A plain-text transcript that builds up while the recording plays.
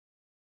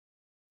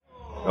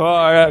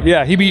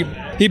Yeah,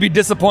 he'd be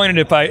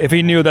disappointed if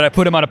he knew that I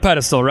put him on a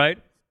pedestal, right?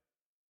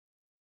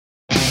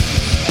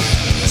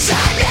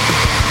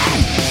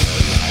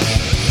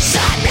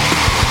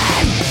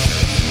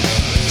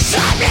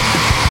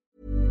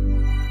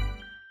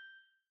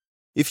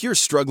 If you're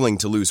struggling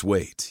to lose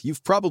weight,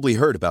 you've probably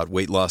heard about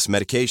weight loss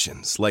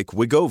medications like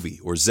Wegovy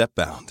or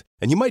Zepbound,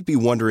 and you might be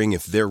wondering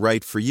if they're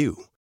right for you.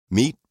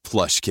 Meet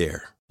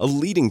PlushCare, a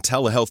leading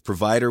telehealth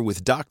provider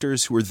with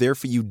doctors who are there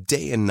for you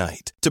day and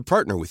night to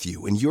partner with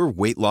you in your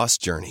weight loss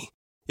journey.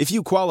 If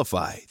you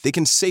qualify, they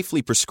can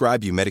safely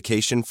prescribe you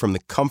medication from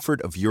the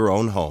comfort of your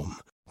own home.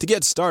 To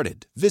get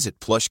started, visit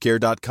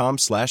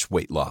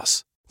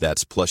plushcare.com/weightloss.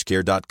 That's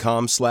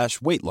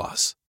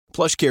plushcare.com/weightloss.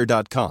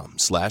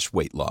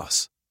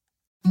 plushcare.com/weightloss.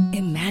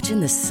 Imagine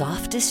the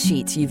softest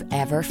sheets you've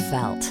ever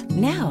felt.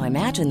 Now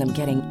imagine them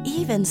getting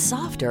even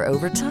softer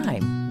over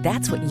time.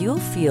 That's what you'll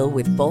feel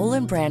with Boll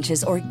 &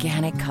 Branch's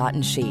organic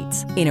cotton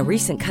sheets. In a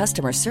recent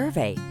customer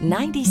survey,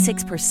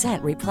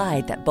 96%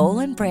 replied that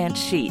Boll & Branch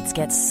sheets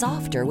get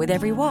softer with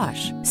every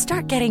wash.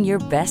 Start getting your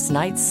best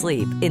night's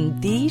sleep in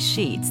these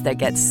sheets that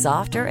get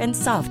softer and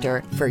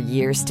softer for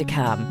years to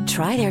come.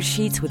 Try their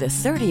sheets with a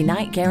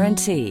 30-night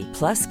guarantee.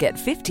 Plus, get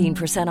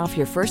 15% off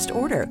your first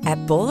order at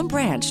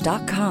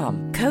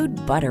bollandbranch.com. Code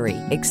BUTTERY.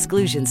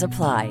 Exclusions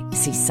apply.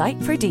 See site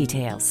for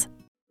details.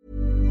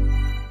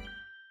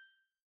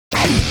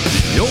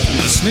 You're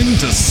listening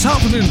to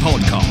Sapnin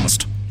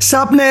Podcast.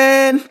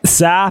 Sapnin!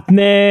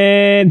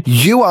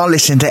 You are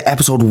listening to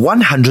episode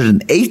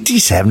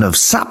 187 of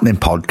Sapnin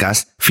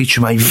Podcast,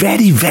 featuring my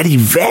very, very,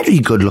 very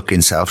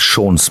good-looking self,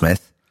 Sean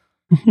Smith,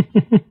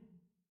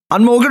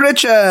 and Morgan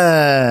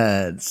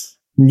Richards.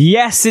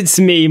 Yes, it's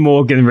me,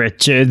 Morgan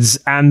Richards,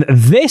 and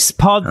this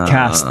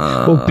podcast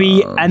will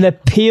be an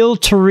appeal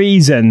to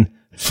reason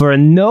for a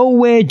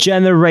nowhere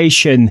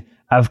generation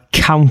of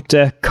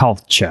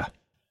counterculture.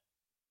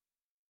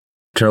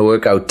 Trying to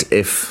work out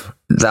if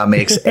that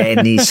makes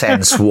any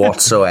sense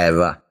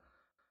whatsoever.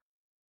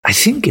 I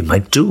think it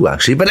might do,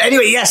 actually. But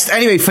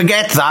anyway,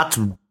 forget that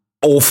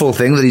awful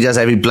thing that he does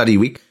every bloody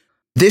week.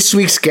 This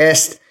week's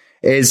guest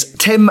is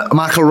Tim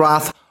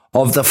McElrath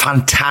of the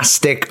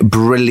fantastic,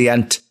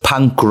 brilliant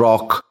punk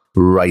rock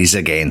Rise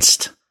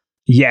Against.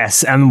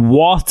 Yes, and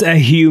what a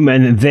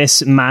human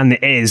this man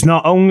is.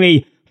 Not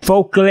only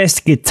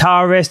vocalist,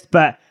 guitarist,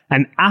 but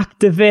an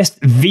activist,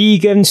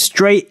 vegan,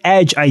 straight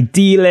edge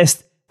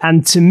idealist,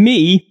 and to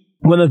me,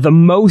 one of the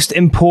most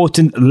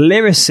important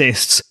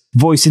lyricists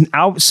voicing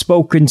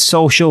outspoken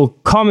social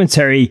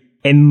commentary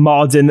in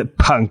modern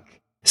punk.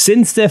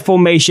 Since their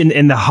formation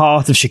in the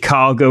heart of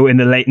Chicago in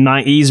the late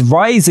 90s,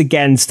 Rise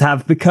Against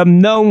have become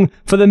known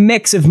for the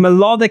mix of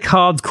melodic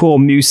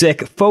hardcore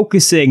music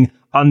focusing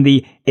on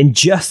the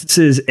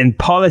injustices in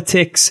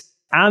politics,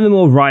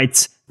 animal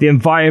rights, the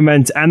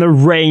environment, and a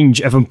range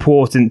of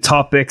important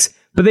topics.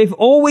 But they've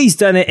always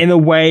done it in a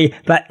way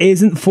that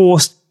isn't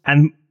forced,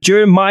 and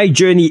during my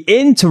journey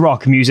into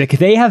rock music,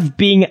 they have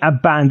been a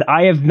band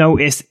I have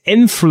noticed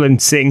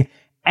influencing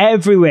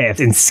everywhere,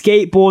 in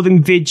skateboarding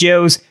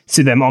videos,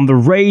 to them on the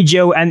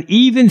radio, and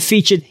even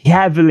featured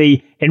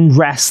heavily in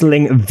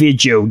wrestling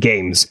video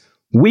games.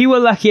 We were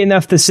lucky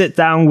enough to sit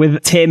down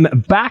with Tim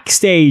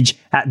backstage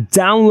at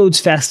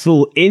Downloads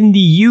Festival in the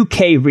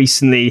UK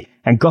recently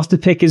and got to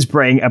pick his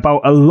brain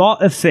about a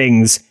lot of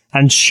things.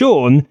 And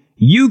Sean,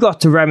 you got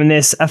to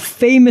reminisce a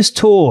famous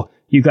tour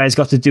you guys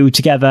got to do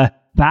together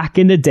back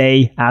in the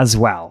day as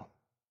well.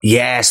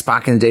 Yes,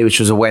 back in the day, which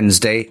was a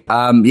Wednesday.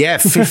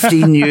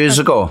 15 years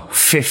ago.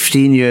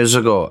 15 years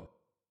ago,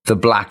 the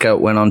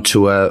Blackout went on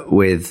tour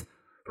with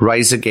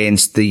Rise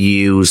Against, The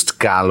Used,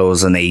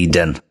 Gallows, and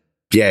Aiden.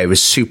 Yeah, it was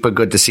super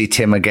good to see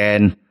Tim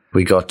again.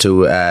 We got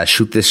to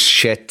shoot this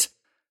shit,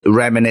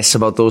 reminisce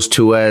about those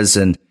tours,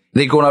 and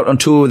they're going out on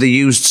tour with The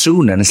Used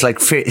soon. And it's like,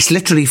 it's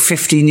literally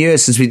 15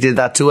 years since we did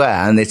that tour,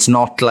 and it's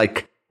not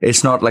like the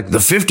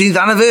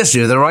 15th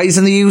anniversary of the Rise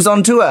and The Used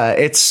on tour.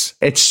 It's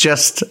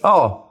just,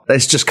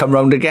 let's just come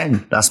round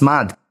again. That's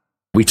mad.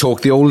 We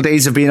talked the old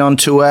days of being on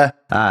tour,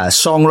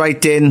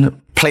 songwriting,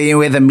 playing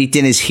with and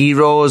meeting his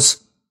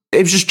heroes. It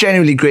was just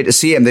genuinely great to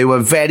see him. They were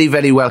very,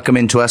 very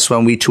welcoming to us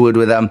when we toured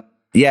with them.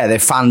 Yeah, their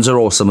fans are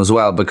awesome as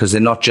well, because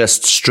they're not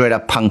just straight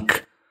up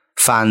punk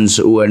fans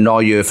who annoy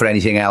you for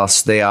anything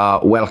else. They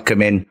are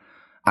welcoming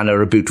and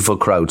are a beautiful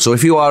crowd. So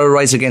if you are a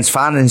Rise Against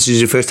fan and this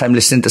is your first time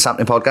listening to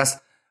Sapnin Podcast,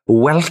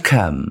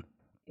 welcome.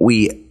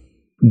 We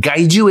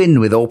guide you in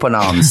with open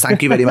arms.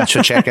 Thank you very much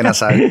for checking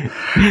us out.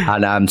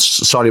 And I'm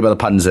sorry about the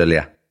puns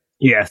earlier.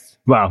 Yes,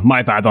 well,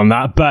 my bad on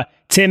that. But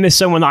Tim is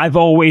someone I've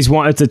always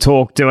wanted to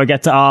talk to. I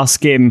get to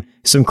ask him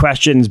some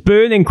questions,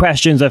 burning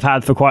questions I've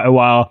had for quite a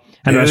while.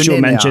 And as Sean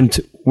mentioned,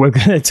 we're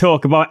going to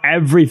talk about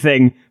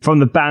everything from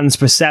the band's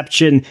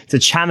perception to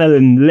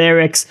channeling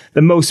lyrics,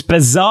 the most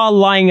bizarre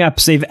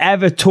lineups they've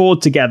ever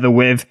toured together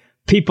with,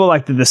 people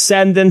like The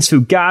Descendants,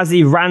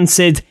 Fugazi,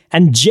 Rancid,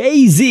 and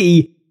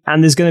Jay-Z.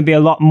 And there's going to be a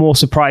lot more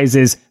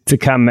surprises to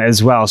come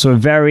as well. So a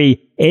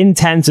very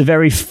intense, a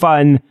very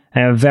fun,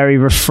 and a very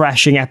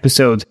refreshing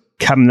episode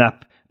coming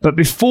up. But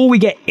before we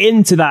get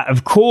into that,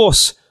 of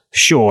course,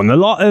 Sean. A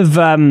lot of,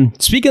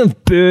 speaking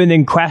of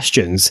burning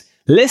questions,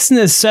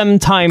 listeners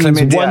sometimes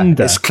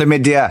wonder. It's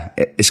chlamydia.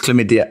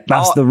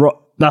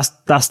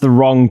 That's the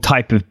wrong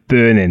type of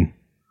burning.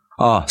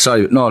 Oh,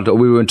 sorry. No,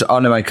 we weren't. Oh,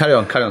 no, carry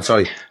on.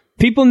 Sorry.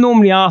 People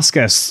normally ask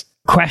us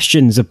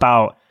questions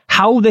about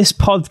how this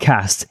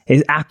podcast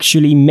is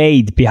actually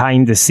made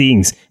behind the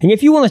scenes. And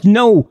if you want to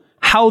know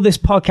how this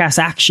podcast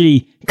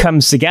actually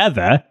comes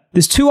together,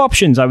 there's two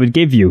options I would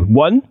give you.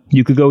 One,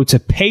 you could go to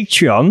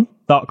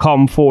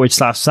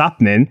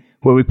patreon.com/sapnin,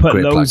 where we put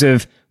loads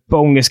of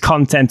bonus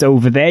content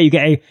over there. You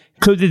get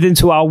included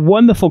into our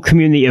wonderful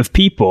community of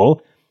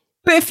people.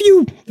 But if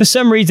you, for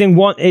some reason,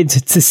 wanted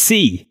to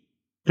see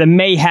the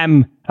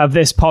mayhem of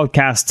this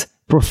podcast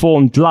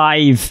performed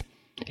live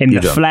in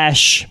the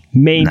flesh,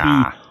 maybe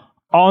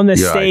on a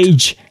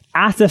stage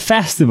at a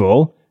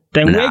festival,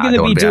 then we're going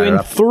to be doing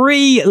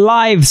 3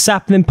 live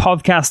Sapnin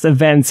podcast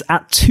events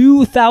at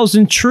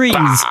 2,000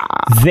 Trees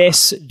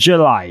this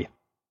July.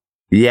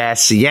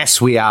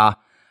 Yes, we are.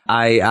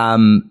 I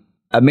am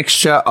a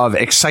mixture of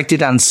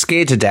excited and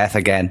scared to death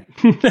again.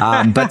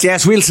 But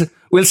yes,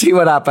 we'll see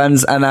what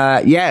happens. And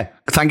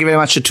thank you very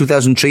much to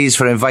 2,000 Trees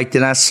for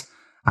inviting us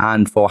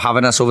and for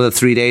having us over the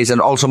 3 days. And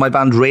also my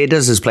band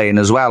Raiders is playing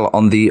as well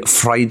on the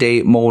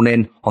Friday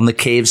morning on the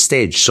Cave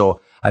stage.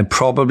 So I'm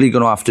probably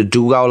going to have to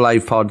do our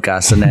live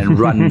podcast and then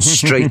run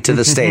straight to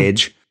the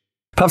stage.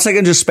 Perhaps I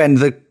can just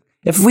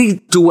if we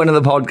do one of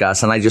the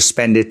podcasts and I just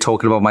spend it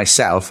talking about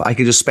myself, I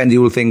can just spend the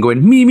whole thing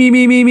going, me.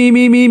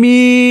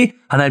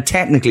 And I'm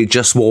technically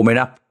just warming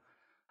up.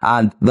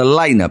 And the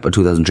lineup of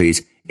 2,000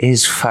 Trees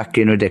is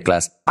fucking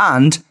ridiculous.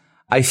 And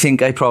I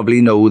think I probably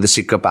know who the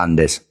secret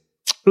band is.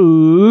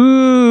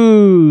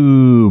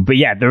 Ooh. But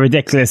yeah, the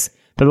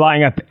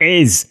lineup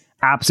is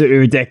absolutely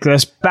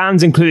ridiculous.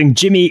 Bands including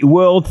Jimmy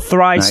World,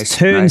 Thrice,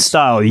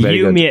 Turnstile,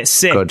 Yumi at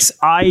 6, good.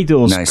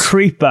 Idols,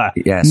 Creeper,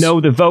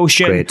 No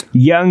Devotion,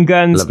 Young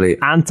Guns,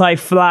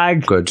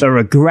 Anti-Flag, The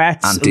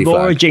Regrets, Anti-Flag.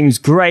 Laura James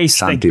Grace,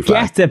 The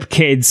Get Up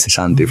Kids,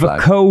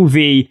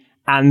 Vukovi,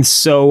 and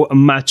so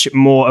much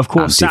more. Of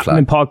course,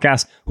 Sapnin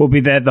Podcast will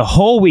be there the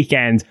whole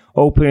weekend,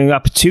 opening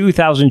up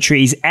 2,000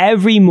 Trees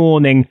every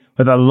morning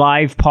with a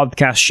live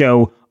podcast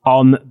show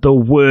on the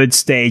Word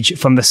stage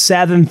from the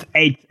 7th,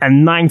 8th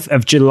and 9th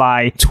of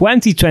July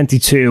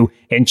 2022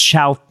 in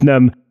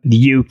Cheltenham,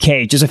 the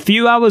UK. Just a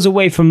few hours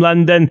away from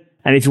London.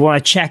 And if you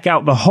want to check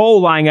out the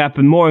whole lineup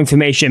and more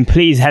information,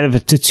 please head over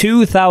to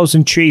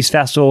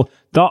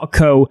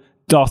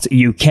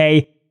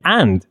 2000treesfestival.co.uk.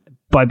 And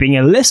by being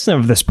a listener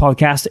of this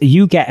podcast,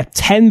 you get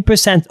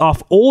 10%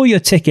 off all your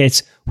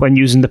tickets when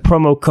using the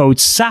promo code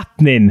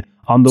SAPNIN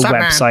on the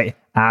website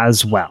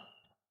as well.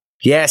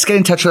 Yes, get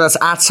in touch with us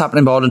at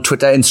SapninPod on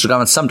Twitter, Instagram,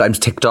 and sometimes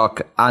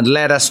TikTok, and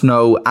let us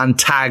know and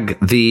tag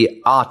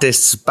the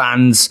artists,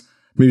 bands,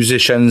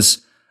 musicians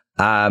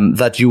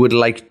that you would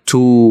like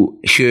to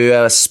hear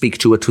us speak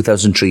to at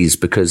 2,000 Trees,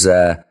 because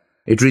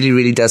it really,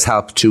 really does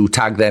help to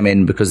tag them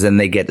in, because then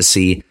they get to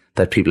see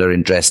that people are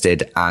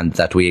interested and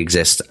that we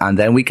exist, and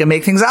then we can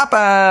make things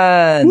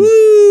happen.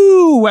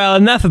 Woo! Well,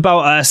 enough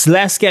about us.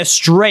 Let's get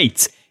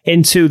straight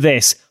into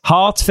this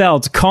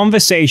heartfelt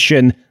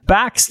conversation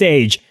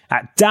backstage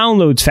at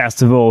Downloads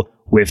Festival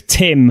with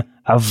Tim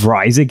of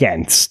Rise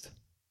Against.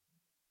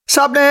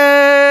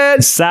 Sapnin!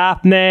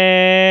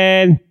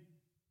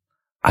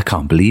 I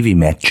can't believe he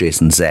met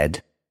Jason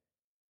Zed.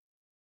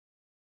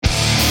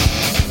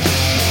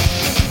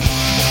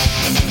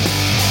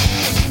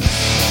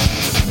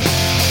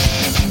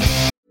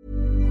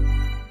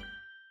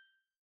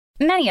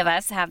 Many of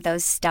us have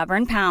those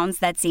stubborn pounds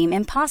that seem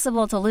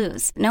impossible to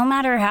lose, no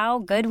matter how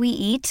good we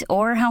eat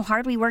or how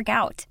hard we work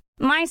out.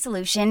 My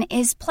solution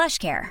is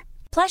PlushCare.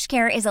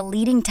 PlushCare is a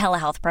leading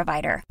telehealth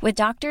provider with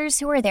doctors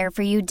who are there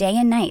for you day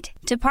and night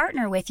to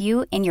partner with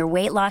you in your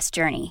weight loss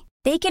journey.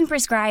 They can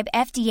prescribe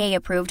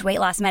FDA-approved weight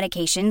loss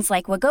medications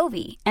like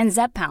Wegovy and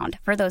Zepbound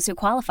for those who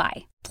qualify.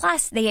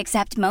 Plus, they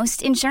accept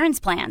most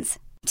insurance plans.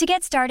 To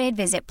get started,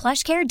 visit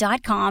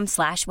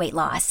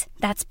plushcare.com/weightloss.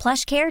 That's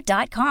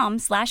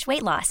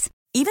plushcare.com/weightloss.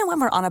 Even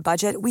when we're on a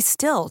budget, we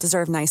still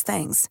deserve nice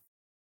things.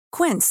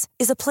 Quince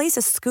is a place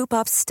to scoop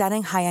up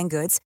stunning high-end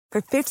goods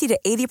for 50 to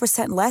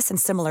 80% less than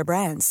similar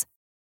brands.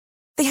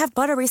 They have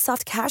buttery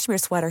soft cashmere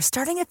sweaters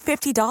starting at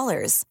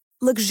 $50,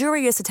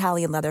 luxurious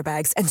Italian leather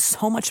bags, and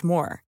so much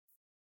more.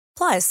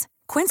 Plus,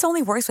 Quince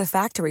only works with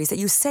factories that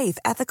use safe,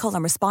 ethical,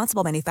 and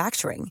responsible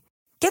manufacturing.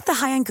 Get the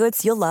high-end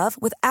goods you'll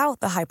love without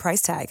the high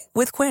price tag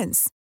with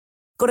Quince.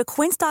 Go to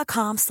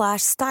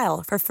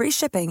quince.com/style for free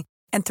shipping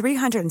and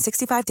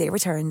 365-day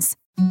returns.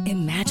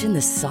 Imagine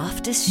the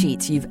softest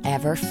sheets you've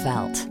ever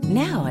felt.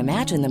 Now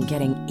imagine them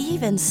getting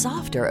even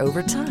softer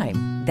over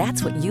time.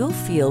 That's what you'll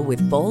feel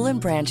with Boll &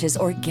 Branch's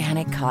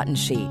organic cotton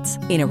sheets.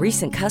 In a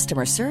recent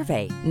customer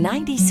survey,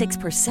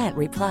 96%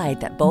 replied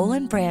that Boll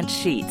 & Branch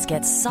sheets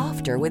get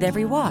softer with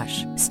every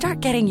wash. Start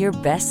getting your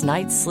best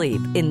night's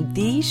sleep in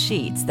these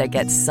sheets that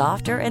get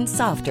softer and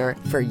softer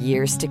for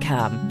years to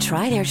come.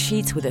 Try their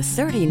sheets with a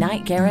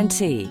 30-night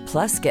guarantee.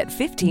 Plus, get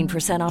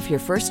 15% off your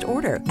first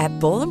order at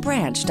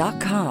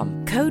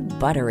bollandbranch.com. Code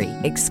BUTTERY.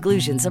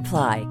 Exclusions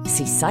apply.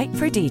 See site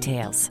for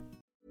details.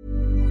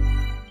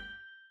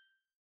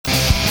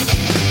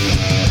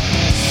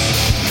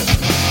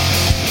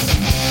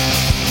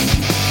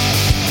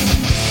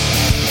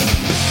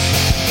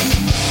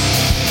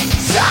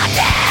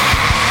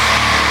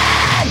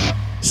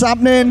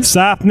 Sapnin.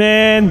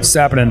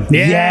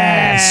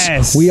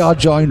 Yes. We are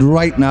joined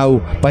right now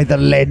by the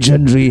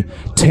legendary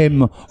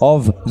Tim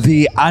of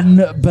the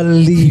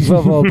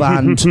unbelievable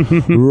band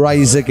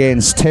Rise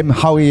Against. Tim,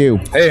 how are you?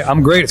 Hey,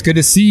 I'm great. It's good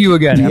to see you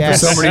again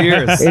after so many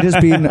years. It has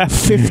been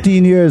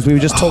 15 years. We were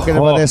just talking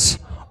about this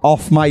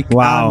off mic.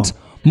 Wow. And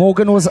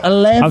Morgan was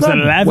 11. I was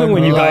 11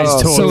 when you guys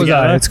toured. So was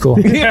I. It's cool.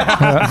 I'm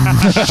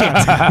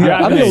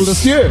the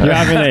oldest you. You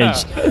have an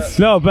age.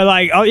 No, but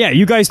like, oh yeah,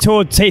 you guys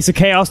toured Taste of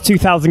Chaos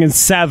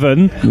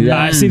 2007.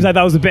 Yeah. It seems like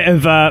that was a bit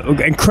of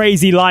a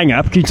crazy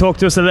lineup. Can you talk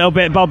to us a little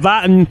bit about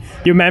that and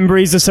your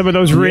memories of some of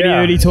those really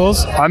early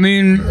tours? I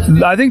mean,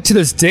 I think to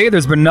this day,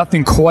 there's been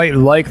nothing quite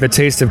like the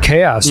Taste of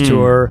Chaos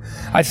tour.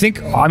 I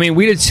mean,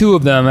 we did 2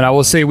 of them, and I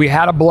will say we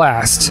had a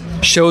blast.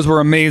 Shows were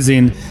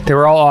amazing. They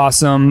were all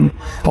awesome.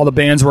 All the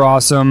bands were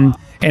awesome. And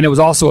it was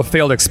also a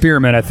failed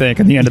experiment, I think,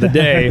 at the end of the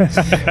day.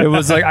 It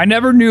was like, I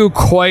never knew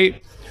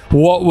quite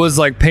what was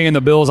like paying the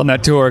bills on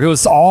that tour. It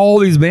was all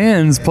these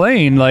bands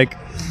playing like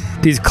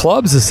these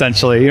clubs,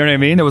 essentially. You know what I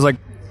mean? It was like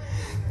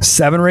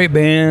 7 or 8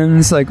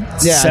 bands, like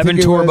 7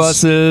 tour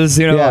buses.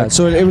 You know, yeah. like,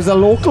 So it was a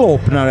local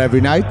opener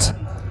every night.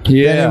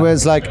 yeah. Then it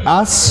was like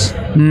us,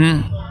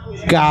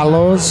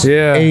 Gallows,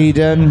 Yeah.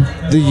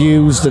 Aiden, The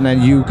Used, and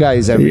then you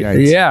guys every night.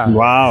 Yeah.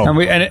 Wow.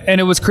 And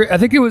it was I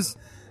think it was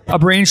a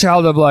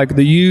brainchild of like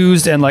The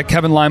Used and like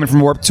Kevin Lyman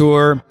from Warped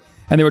Tour,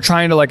 and they were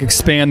trying to like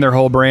expand their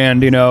whole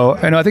brand, you know.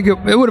 And I think it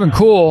would have been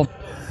cool,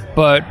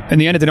 but in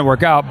the end it didn't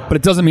work out. But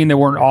it doesn't mean they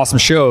weren't awesome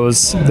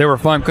shows. They were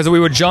fun because we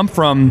would jump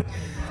from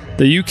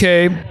the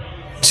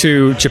UK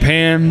to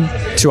Japan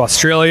to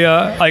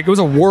Australia. Like, it was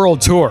a world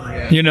tour,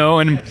 you know.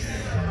 And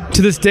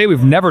to this day,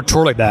 we've never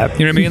toured like that.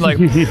 You know what I mean? Like,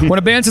 when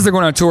a band says they're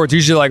going on a tour, it's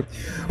usually like,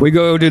 we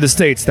go to the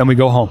States, then we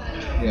go home.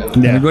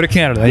 Then you go to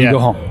Canada, then you go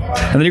home.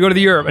 And then you go to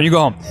Europe, and you go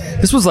home.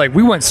 This was like,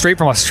 we went straight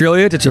from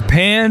Australia to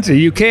Japan to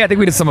the UK. I think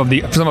we did some of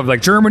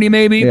like Germany,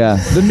 maybe. Yeah.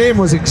 The name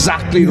was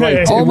exactly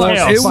right.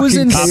 Almost. It was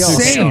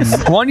insane.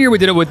 One year we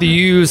did it with The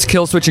Used,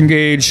 Killswitch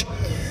Engage,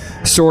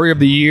 Story of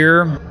the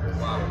Year,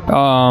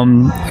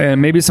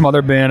 and maybe some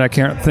other band I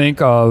can't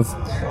think of.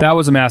 That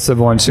was a massive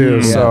one too.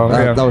 Yeah, so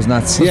that was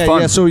nuts. It was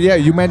fun. So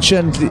you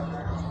mentioned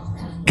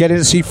getting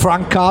to see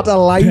Frank Carter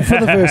live for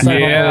the first time.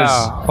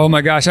 Yeah. Oh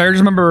my gosh, I just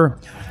remember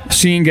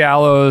seeing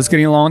Gallows,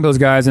 getting along with those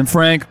guys, and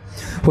Frank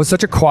was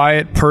such a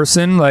quiet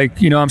person. Like,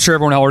 you know, I'm sure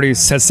everyone already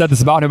has said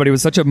this about him, but he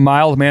was such a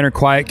mild-mannered,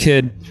 quiet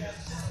kid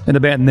in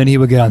the band. And then he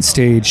would get on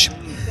stage,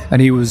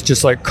 and he was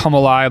just like come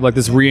alive, like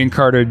this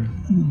reincarnated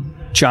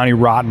Johnny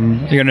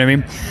Rotten. You know what I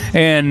mean?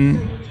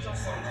 And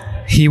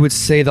he would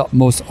say the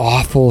most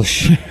awful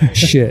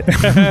shit.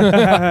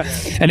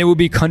 And it would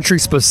be country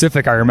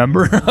specific, I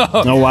remember.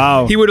 Oh,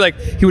 wow. He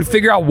would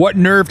figure out what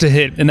nerve to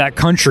hit in that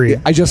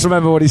country. I just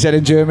remember what he said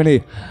in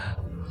Germany.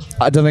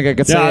 I don't think I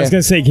could say it. Yeah, I was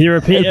going to say, can you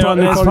repeat it on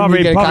this?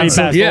 Probably best.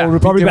 Yeah,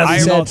 probably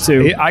best not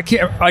to. I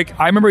can't. Like,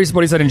 I remember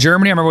what he said in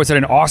Germany. I remember what he said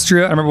in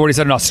Austria. I remember what he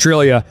said in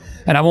Australia.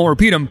 And I won't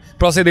repeat them,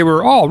 but I'll say they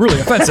were all really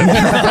offensive.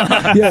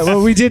 Yeah,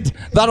 well, we did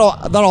that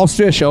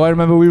Austria show. I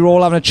remember we were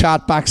all having a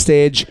chat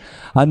backstage,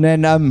 and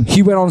then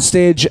he went on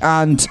stage,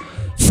 and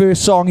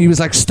first song he was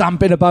like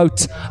stamping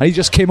about, and he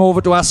just came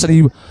over to us, and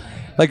he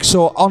like,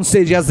 so on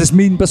stage he has this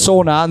mean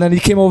persona, and then he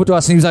came over to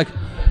us and he was like,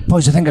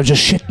 boys, I think I've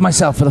just shit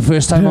myself for the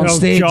first time on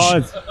stage.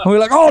 God. And we were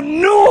like, oh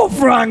no,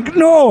 Frank,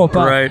 no.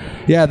 But right.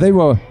 Yeah, they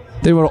were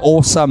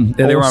awesome.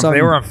 Yeah, they were awesome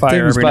on fire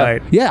things, every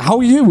night. Yeah, how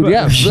are you?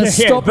 Yeah, let's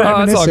stop.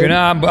 It's all good.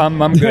 Nah,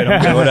 I'm good.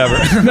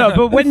 Whatever. No,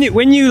 but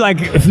when you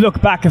like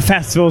look back at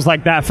festivals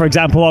like that, for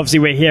example, obviously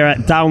we're here at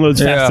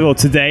Downloads Festival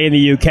today in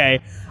the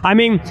UK. I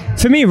mean,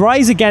 for me,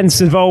 Rise Against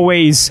have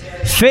always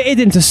fitted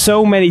into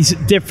so many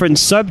different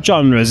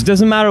subgenres. It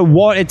doesn't matter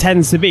what it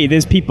tends to be.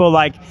 There's people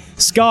like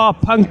ska,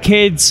 punk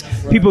kids,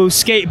 people who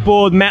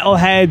skateboard,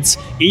 metalheads,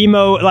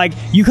 emo. Like,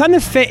 you kind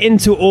of fit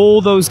into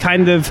all those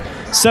kind of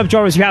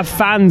subgenres. You have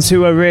fans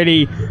who are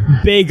really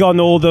big on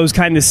all those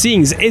kind of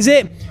scenes. Is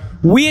it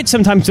weird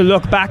sometimes to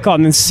look back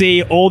on and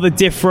see all the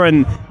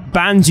different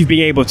bands you've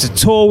been able to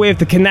tour with,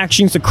 the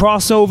connections, the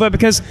crossover?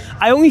 Because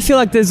I only feel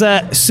like there's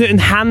a certain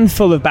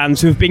handful of bands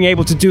who have been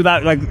able to do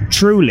that, like,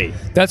 truly.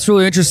 That's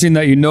really interesting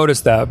that you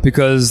noticed that,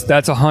 because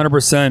that's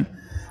 100%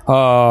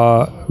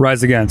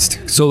 Rise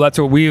Against. So that's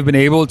what we've been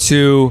able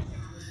to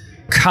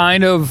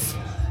kind of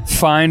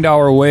find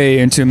our way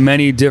into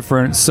many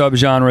different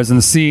subgenres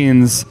and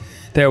scenes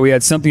that we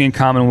had something in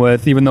common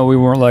with, even though we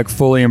weren't like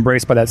fully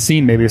embraced by that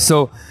scene maybe.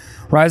 So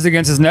Rise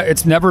Against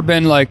it's never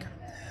been like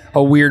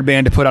a weird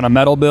band to put on a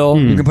metal bill.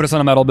 You can put us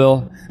on a metal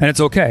bill and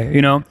it's okay,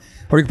 you know?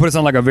 Or you can put us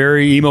on like a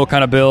very emo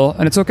kind of bill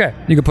and it's okay.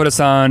 You can put us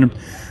on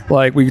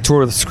like, we could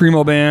tour with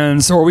screamo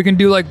bands, or we can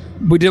do like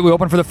we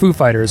opened for the Foo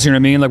Fighters, you know what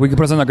I mean? Like we could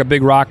put us on like a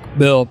big rock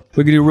bill.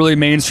 We could do really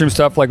mainstream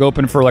stuff like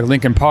open for like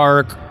Linkin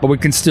Park, but we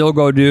can still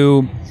go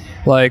do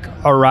like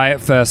a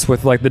Riot Fest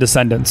with like the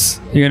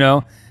Descendants, you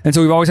know? And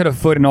so we've always had a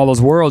foot in all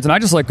those worlds, and I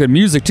just like good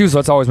music too, so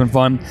that's always been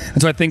fun.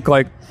 And so I think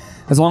like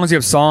as long as you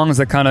have songs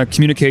that kind of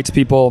communicate to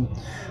people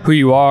who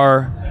you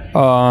are,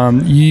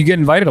 you get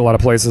invited a lot of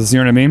places, you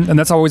know what I mean? And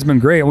that's always been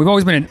great. And we've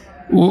always been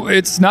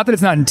it's not that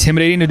it's not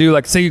intimidating to do,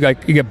 like say you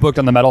get booked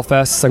on the metal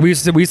fest. Like we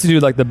used to do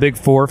like the Big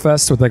Four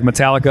fest with like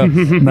Metallica.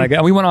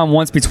 And we went on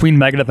once between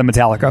Megadeth and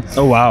Metallica.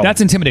 Oh wow,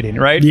 that's intimidating,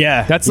 right?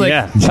 Yeah, that's like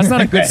that's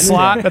not a good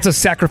slot. That's a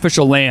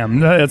sacrificial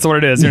lamb. That's what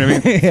it is. You know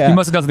what I mean? You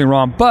must have done something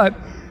wrong. But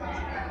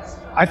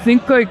I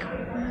think like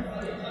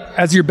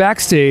as you're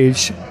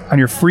backstage and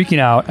you're freaking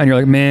out and you're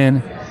like,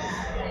 man,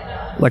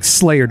 like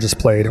Slayer just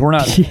played. We're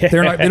not.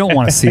 They're not. They don't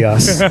want to see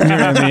us. You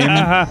know what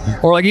I mean?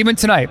 Or like even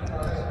tonight.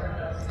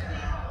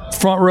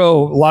 Front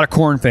row, a lot of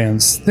Korn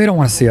fans. They don't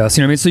want to see us.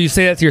 You know what I mean? So you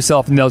say that to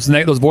yourself, and those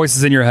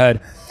voices in your head,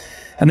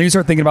 and then you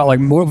start thinking about like,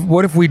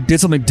 what if we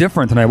did something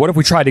different tonight? What if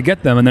we tried to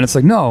get them? And then it's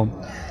like,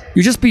 no,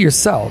 you just be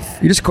yourself.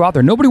 You just go out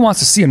there. Nobody wants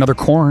to see another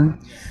Korn,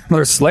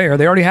 another Slayer.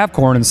 They already have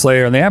Korn and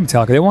Slayer, and they have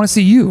Metallica. They want to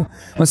see you.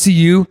 They want to see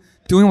you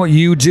doing what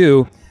you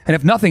do. And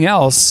if nothing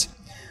else,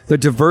 the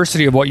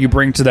diversity of what you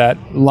bring to that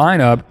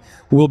lineup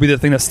will be the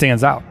thing that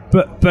stands out.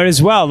 But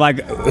as well, like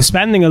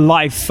spending a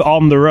life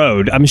on the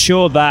road, I'm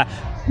sure that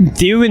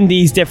doing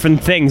these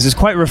different things is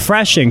quite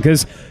refreshing,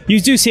 because you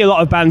do see a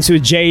lot of bands who are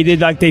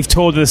jaded, like they've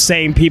toured with the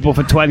same people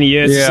for 20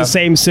 years, it's the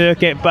same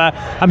circuit, but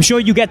I'm sure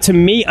you get to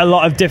meet a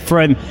lot of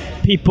different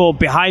people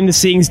behind the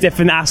scenes,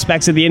 different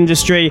aspects of the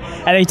industry,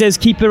 and it does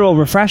keep it all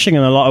refreshing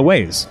in a lot of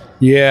ways.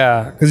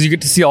 Yeah, because you get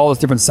to see all those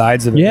different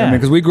sides of it. Yeah. I mean,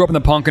 because we grew up in the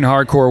punk and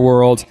hardcore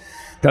world.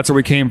 That's where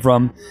we came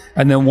from.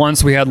 And then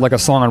once we had like a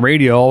song on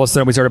radio, all of a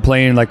sudden we started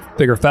playing like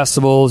bigger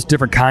festivals,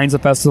 different kinds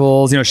of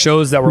festivals, you know,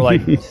 shows that were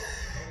like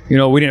you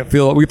know, we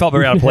felt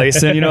very out of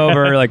place in, you know,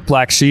 very like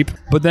black sheep.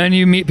 But then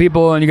you meet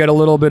people and you get a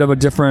little bit of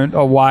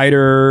a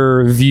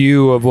wider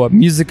view of what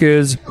music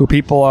is, who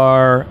people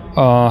are,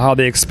 how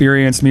they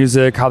experience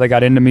music, how they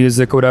got into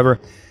music, whatever.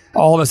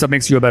 All of that stuff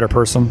makes you a better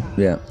person.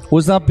 Yeah.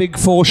 Was that Big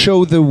Four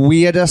show the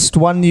weirdest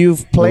one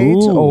you've played?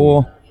 Ooh.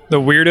 Or the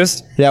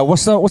weirdest? Yeah.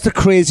 What's the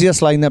craziest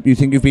lineup you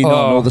think you've been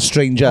on, or the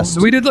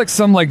strangest? We did like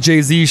some like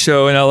Jay-Z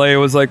show in LA. It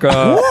was like it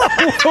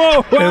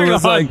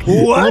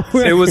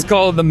was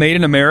called the Made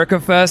in America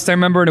Fest, I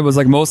remember, and it was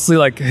like mostly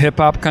like hip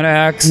hop kind of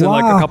acts and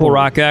like a couple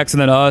rock acts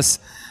and then us.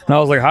 And I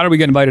was like, how did we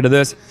get invited to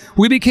this?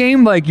 We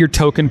became like your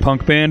token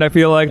punk band, I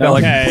feel like. That,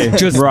 like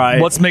just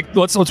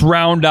let's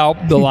round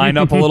out the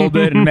lineup a little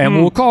bit, and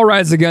we'll call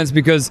Rise Against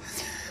because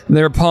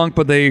they're punk,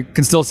 but they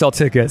can still sell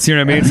tickets. You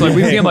know what I mean? So like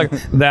we became like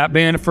that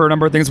band for a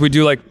number of things. We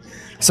do like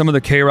some of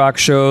the K-Rock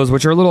shows,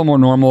 which are a little more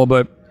normal,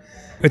 but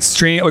it's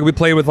strange. Like we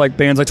play with like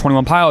bands like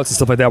 21 Pilots and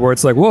stuff like that, where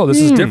it's like, whoa, this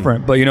is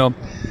different. But you know,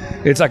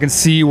 I can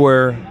see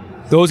where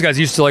those guys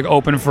used to like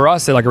open for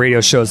us at like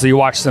radio shows. So you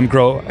watch them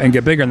grow and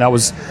get bigger, and that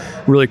was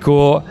really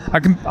cool.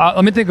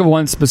 Let me think of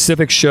one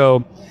specific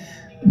show.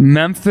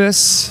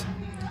 Memphis,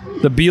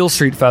 the Beale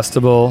Street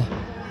Festival.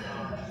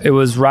 It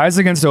was Rise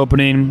Against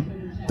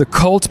opening, the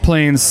Cult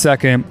playing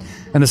second,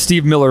 and the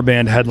Steve Miller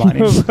Band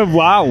headlining.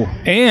 Wow.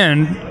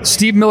 And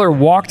Steve Miller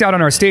walked out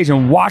on our stage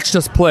and watched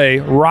us play,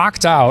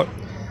 rocked out,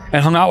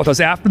 and hung out with us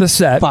after the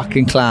set.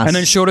 Fucking class. And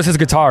then showed us his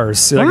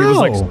guitars. Like, it was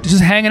like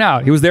just hanging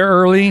out. He was there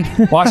early,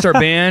 watched our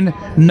band.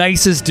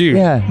 Nicest dude.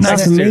 Yeah.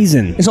 That's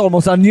amazing. It's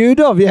almost unheard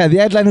of. Yeah, the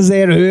headliner's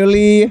there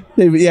early.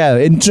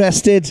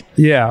 Interested.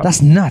 Yeah.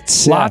 That's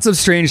nuts. Lots of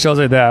strange shows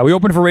like that. We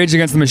opened for Rage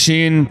Against the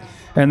Machine,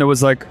 and there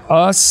was like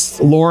us,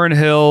 Lauryn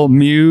Hill,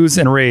 Muse,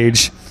 and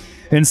Rage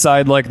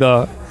inside like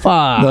the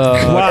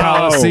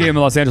Coliseum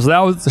in Los Angeles.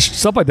 That was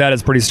stuff like that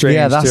is pretty strange.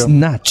 Yeah, that's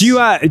nuts. Do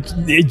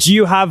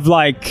you have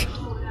like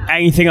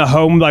anything at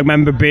home, like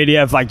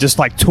memorabilia of like just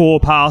like tour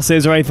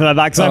passes or anything like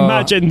that? Because I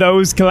imagine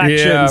those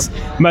collections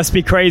must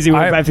be crazy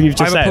with everything you've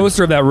just said. I have a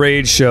poster of that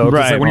Rage show.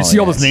 Right. Like, when you see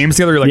all those names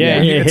together, you're like,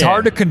 it's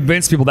hard to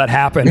convince people that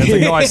happened. It's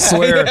like, no, I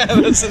swear,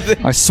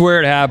 I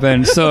swear it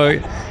happened. So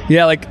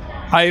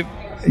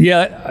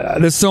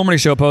there's so many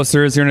show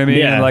posters, you know what I mean?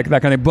 Yeah. And like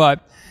that kind of thing.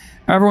 But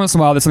every once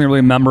in a while, there's something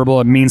really memorable.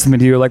 It means something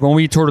to you. Like when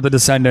we toured with the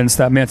Descendants,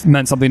 that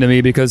meant something to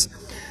me because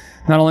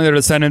not only are the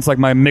Descendants like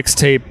my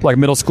mixtape, like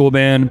middle school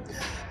band,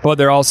 but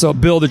they're also,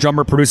 Bill, the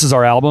drummer, produces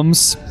our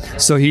albums.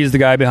 So he's the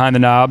guy behind the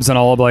knobs and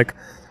all of like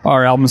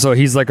our albums. So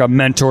he's like a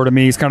mentor to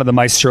me. He's kind of the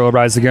maestro of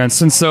Rise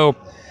Against. And so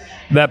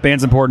that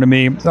band's important to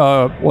me.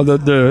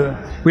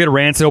 We had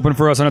Rancid open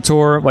for us on a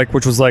tour, like,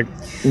 which was like,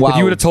 if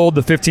you would have told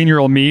the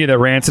 15-year-old me that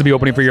Rancid would be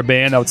opening for your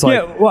band, I was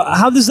like,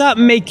 how does that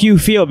make you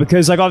feel?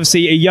 Because like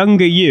obviously a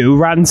younger you,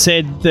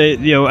 Rancid,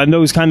 and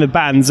those kind of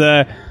bands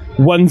are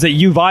ones that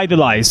you've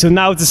idolized. So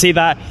now to see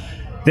that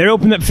they're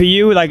opening up for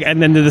you, like,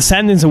 and then the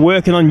Descendants are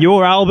working on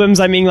your albums.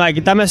 I mean,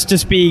 like, that must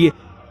just be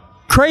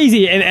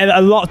crazy and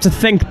a lot to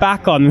think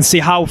back on and see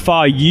how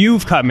far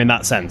you've come in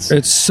that sense.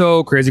 It's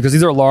so crazy because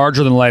these are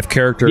larger than life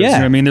characters. Yeah. You know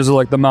what I mean? There's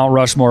like the Mount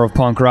Rushmore of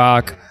punk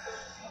rock.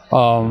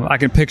 I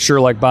can picture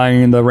like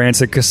buying the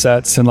Rancid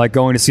cassettes and like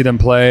going to see them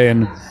play,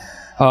 and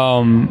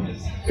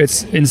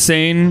it's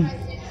insane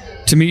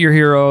to meet your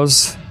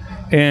heroes.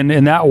 And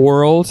in that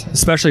world,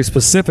 especially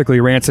specifically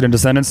Rancid and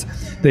Descendants,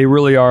 they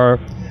really are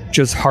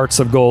just hearts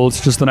of gold,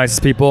 just the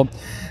nicest people.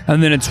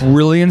 And then it's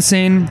really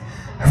insane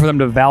for them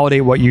to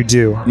validate what you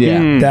do.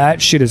 Yeah.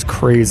 That shit is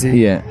crazy.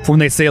 Yeah. For when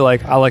they say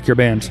like, I like your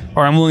band,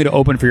 or I'm willing to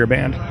open for your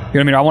band. You know what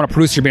I mean? I want to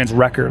produce your band's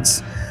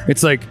records.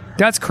 It's like,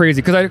 that's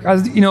crazy. Because I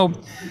you know,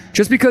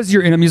 just because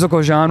you're in a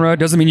musical genre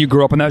doesn't mean you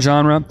grew up in that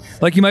genre.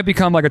 Like you might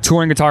become like a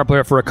touring guitar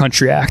player for a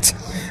country act,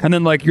 and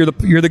then like you're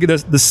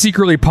the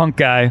secretly punk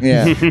guy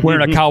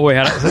wearing a cowboy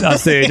hat on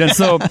stage, and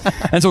so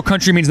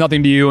country means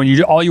nothing to you,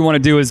 and all you want to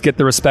do is get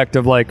the respect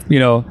of like, you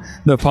know,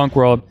 the punk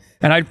world.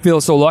 And I feel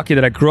so lucky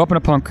that I grew up in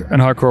a punk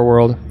and hardcore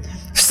world,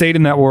 stayed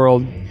in that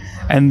world,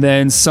 and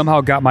then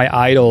somehow got my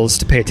idols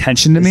to pay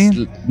attention to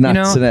me.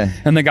 Nuts, you know?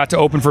 And then got to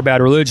open for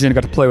Bad Religion,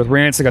 got to play with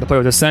Rancid, got to play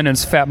with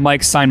Descendants. Fat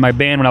Mike signed my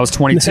band when I was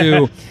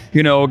 22.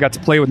 You know, got to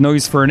play with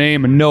Noise for a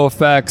Name and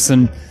NoFX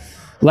and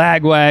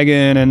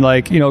Lagwagon, and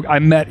like, you know, I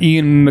met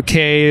Ian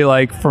MacKaye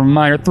like from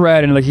Minor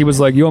Threat, and like he was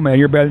like, "Yo, man,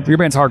 your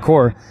band's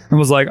hardcore," and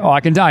was like, "Oh, I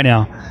can die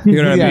now."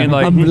 You know what I mean?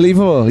 Like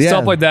unbelievable. Yeah.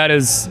 Stuff like that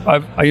is,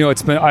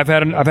 I've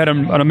had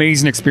an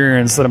amazing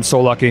experience that I'm so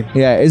lucky.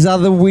 Yeah, is that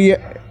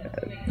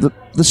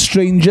the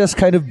strangest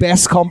kind of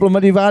best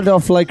compliment you've had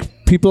of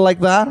like people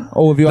like that,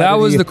 or have you? That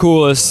was the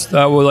coolest.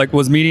 That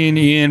was meeting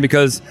Ian,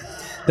 because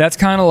that's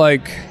kind of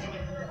like,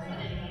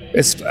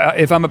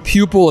 if I'm a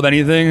pupil of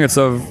anything, it's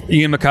of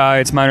Ian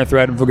MacKaye, it's Minor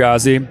Threat and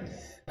Fugazi.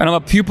 And I'm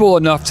a pupil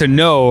enough to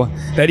know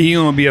that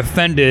Ian would be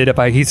offended if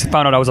he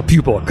found out I was a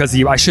pupil, because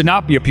I should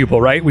not be a pupil,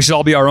 right? We should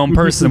all be our own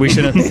person. We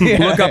shouldn't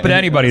look up at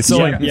anybody.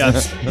 So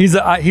he's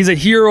a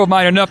hero of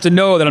mine enough to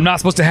know that I'm not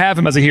supposed to have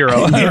him as a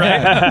hero. Right?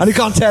 And you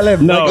can't tell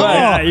him. No,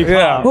 you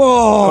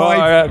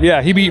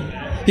can't.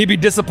 He'd be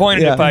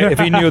disappointed if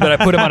he knew that I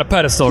put him on a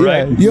pedestal,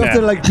 right? You have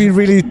to like be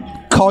really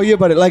coy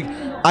about it. Like,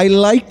 I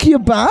like your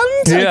band.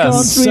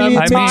 Yes.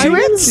 I can't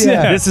really take to it.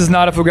 Yeah. This is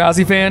not a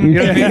Fugazi fan. You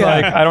know what I mean?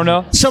 Like, I don't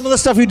know. Some of the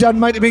stuff you've done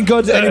might have been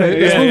good. Anyway,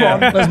 let's move on.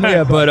 Let's move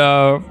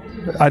on.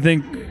 But I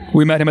think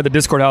we met him at the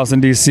Discord House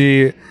in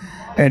DC,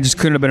 and just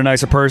couldn't have been a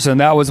nicer person.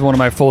 That was one of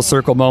my full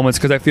circle moments,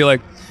 because I feel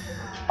like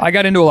I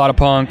got into a lot of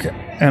punk,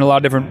 and a lot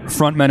of different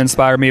frontmen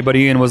inspired me, but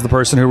Ian was the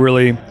person who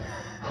really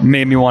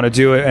made me want to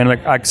do it, and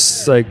I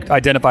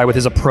identify with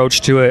his approach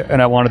to it, and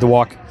I wanted to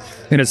walk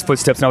in his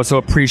footsteps, and I was so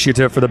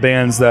appreciative for the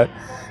bands that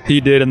he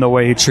did and the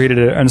way he treated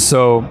it. And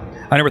so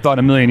I never thought in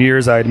a million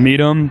years I'd meet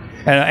him,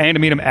 and to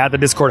meet him at the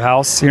Discord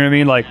House, you know what I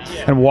mean? Like,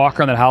 and walk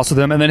around that house with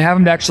him, and then have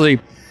him to actually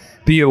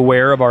be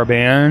aware of our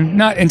band,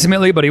 not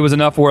intimately, but he was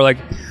enough where like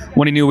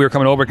when he knew we were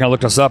coming over, he kind of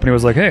looked us up and he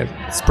was like, "Hey,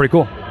 it's pretty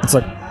cool." It's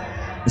like,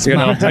 you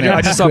know,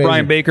 I just saw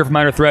Brian Baker from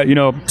Minor Threat,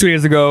 2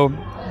 days ago.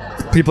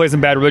 He plays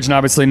in Bad Religion,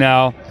 obviously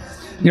now.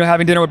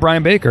 Having dinner with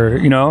Brian Baker,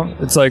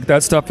 it's like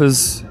that stuff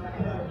is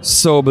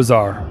so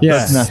bizarre.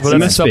 Yeah,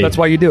 that's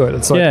why you do it.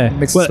 It's like, it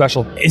makes it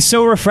special. It's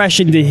so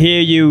refreshing to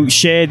hear you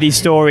share these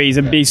stories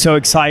and be so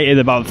excited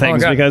about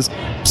things, because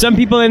some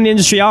people in the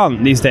industry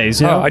aren't these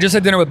days. I just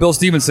had dinner with Bill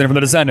Stevenson from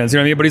the Descendants. You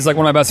know what I mean? But he's like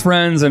one of my best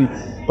friends,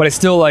 but I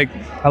still I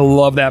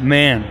love that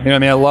man. You know what I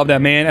mean? I love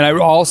that man, and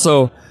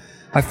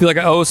I feel like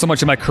I owe so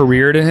much of my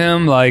career to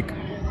him. Like,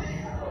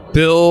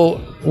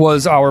 Bill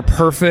was our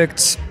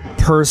perfect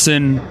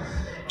person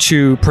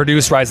to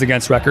produce Rise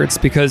Against Records,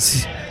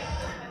 because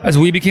as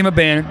we became a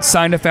band,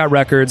 signed to Fat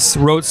Records,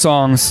 wrote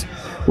songs,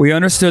 we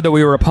understood that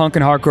we were a punk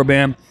and hardcore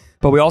band,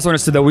 but we also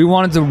understood that we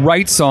wanted to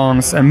write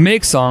songs and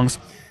make songs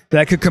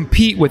that could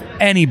compete with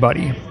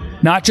anybody,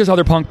 not just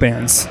other punk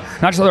bands,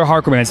 not just other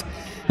hardcore bands.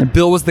 And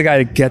Bill was the guy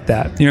to get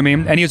that, you know what I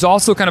mean? And he was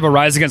also kind of a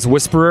Rise Against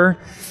whisperer.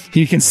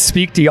 He can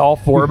speak to all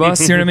four of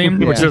us, you know what I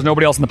mean? Which there's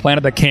nobody else on the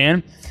planet that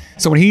can.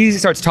 So when he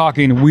starts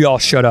talking, we all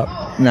shut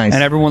up. Nice.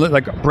 And everyone,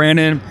 like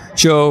Brandon,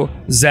 Joe,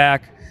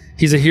 Zach,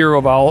 he's a hero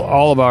of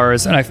all of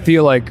ours. And I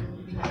feel like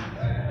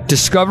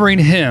discovering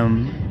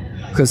him,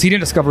 because he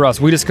didn't discover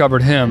us, we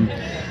discovered him,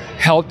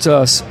 helped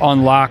us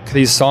unlock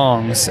these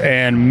songs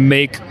and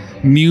make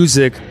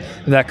music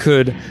that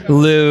could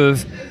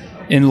live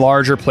in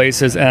larger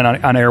places and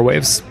on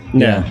airwaves.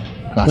 Yeah.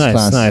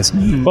 Nice.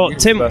 Well,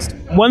 Tim,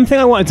 one thing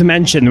I wanted to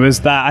mention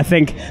was that I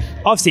think,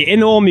 obviously,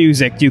 in all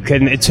music, you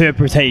can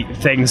interpret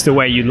things the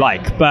way you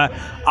like. But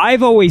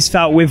I've always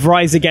felt with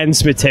Rise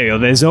Against material,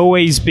 there's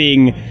always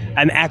been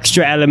an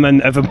extra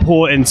element of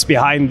importance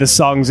behind the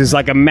songs. There's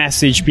like a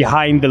message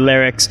behind the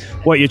lyrics,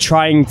 what you're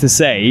trying to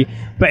say.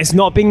 But it's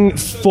not being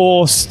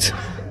forced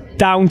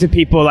down to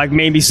people like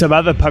maybe some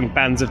other punk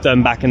bands have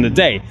done back in the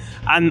day.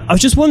 And I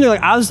was just wondering,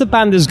 as the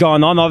band has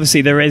gone on,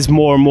 obviously there is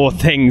more and more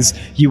things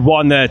you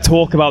want to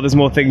talk about, there's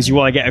more things you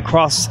want to get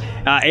across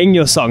in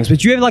your songs, but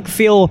do you ever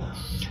feel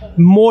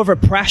more of a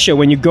pressure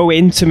when you go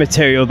into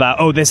material that,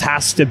 this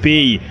has to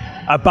be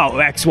about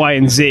X, Y,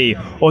 and Z?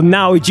 Or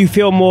now do you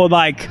feel more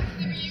like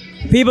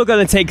people are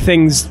going to take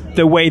things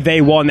the way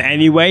they want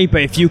anyway,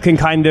 but if you can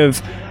kind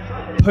of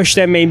push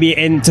them maybe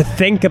in to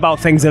think about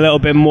things a little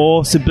bit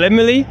more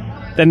subliminally,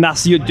 then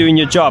that's you doing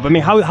your job. I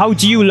mean, how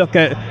do you look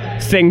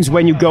at things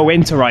when you go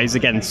into Rise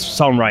Against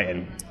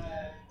songwriting?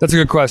 That's a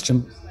good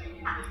question,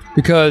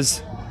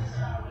 because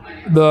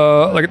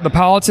the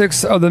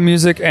politics of the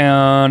music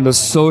and the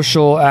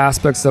social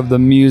aspects of the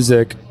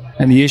music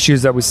and the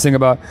issues that we sing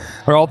about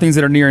are all things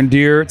that are near and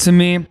dear to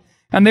me.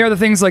 And they are the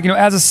things like,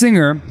 as a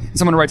singer,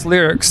 someone who writes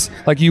lyrics,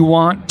 like you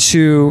want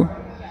to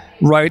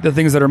write the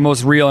things that are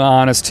most real and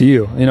honest to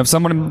you. If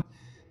someone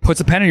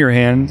puts a pen in your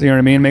hand, you know what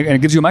I mean, and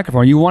it gives you a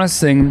microphone, you want to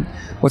sing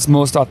what's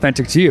most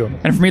authentic to you.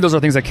 And for me, those are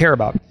things I care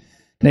about.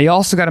 Now, you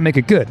also got to make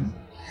it good.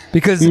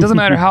 Because it doesn't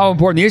matter how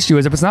important the issue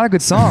is. If it's not a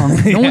good song,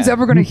 no one's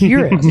ever going to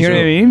hear it. You know what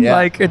I mean? Yeah.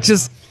 Like, it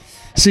just...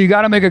 So you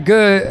got to make it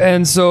good.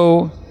 And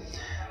so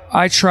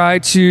I try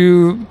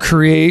to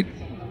create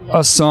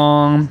a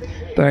song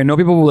that I know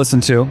people will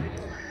listen to.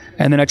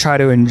 And then I try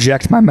to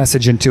inject my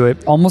message into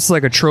it, almost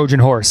like a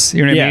Trojan horse.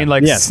 You know what I mean?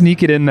 Like,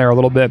 sneak it in there a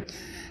little bit.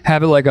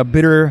 Have it like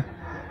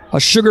a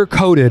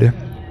sugar-coated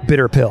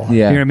bitter pill. Yeah. You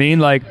know what I mean?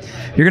 Like,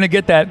 you're going to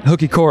get that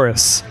hooky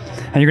chorus.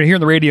 And you're going to hear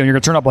on the radio, and you're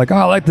going to turn up like, oh,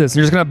 I like this. And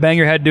you're just going to bang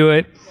your head to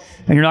it.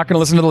 And you're not going to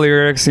listen to the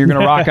lyrics. And you're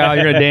going to rock out.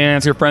 You're going to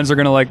dance. Your friends are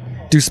going to like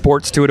do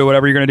sports to it or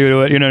whatever you're going to do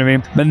to it. You know what I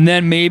mean? And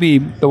then maybe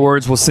the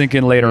words will sink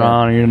in later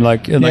on. And you're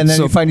like, and then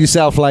you find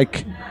yourself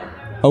like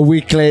a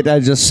week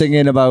later just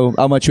singing about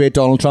how much you hate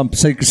Donald Trump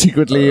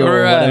secretly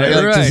or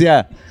whatever.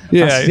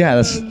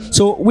 Like,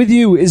 so with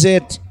you, is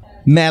it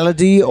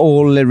melody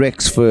or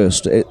lyrics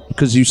first?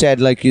 Because you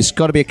said like it's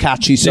got to be a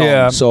catchy song.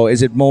 Yeah. So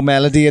is it more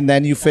melody and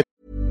then you fit?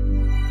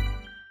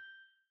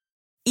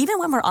 Even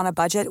when we're on a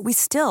budget, we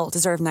still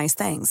deserve nice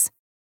things.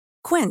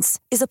 Quince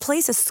is a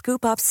place to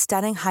scoop up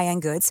stunning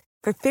high-end goods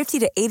for 50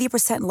 to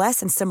 80%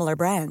 less than similar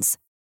brands.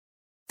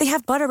 They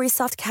have buttery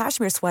soft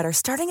cashmere sweaters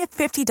starting at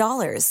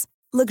 $50,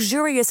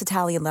 luxurious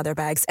Italian leather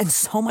bags, and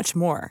so much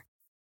more.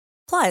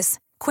 Plus,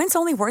 Quince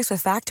only works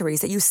with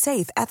factories that use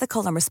safe,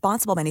 ethical, and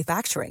responsible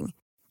manufacturing.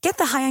 Get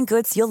the high-end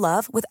goods you'll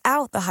love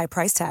without the high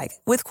price tag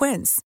with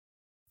Quince.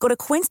 Go to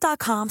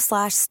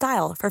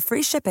quince.com/style for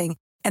free shipping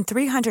and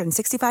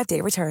 365-day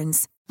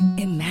returns.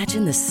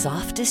 Imagine the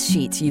softest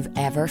sheets you've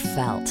ever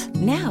felt.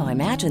 Now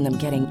imagine them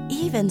getting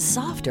even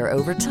softer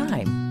over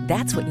time.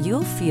 That's what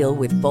you'll feel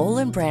with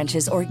Boll &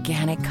 Branch's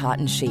organic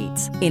cotton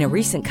sheets. In a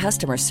recent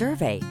customer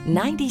survey,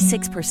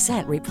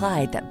 96%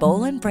 replied that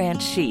Boll &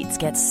 Branch sheets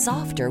get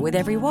softer with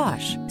every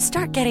wash.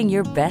 Start getting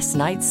your best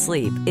night's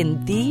sleep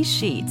in these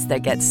sheets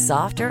that get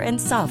softer and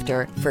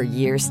softer for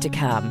years to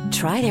come.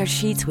 Try their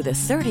sheets with a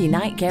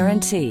 30-night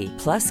guarantee.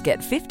 Plus, get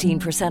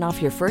 15%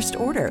 off your first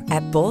order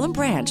at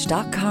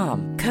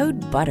bollandbranch.com.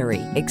 Code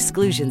BUTTERY.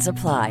 Exclusions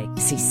apply.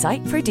 See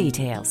site for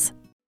details.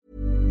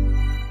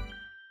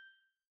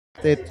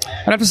 I'd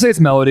have to say it's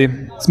melody.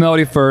 It's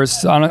melody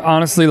first.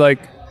 Honestly,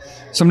 like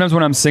sometimes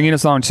when I'm singing a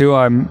song too,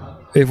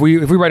 if we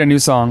write a new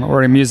song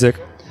or a music,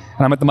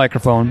 and I'm at the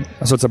microphone,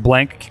 so it's a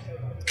blank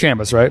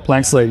canvas, right?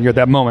 Blank slate. You're at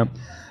that moment.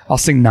 I'll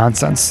sing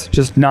nonsense,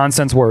 just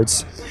nonsense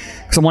words,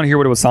 because I want to hear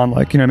what it would sound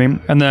like. You know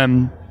what I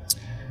mean?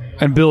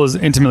 And Bill is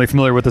intimately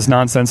familiar with this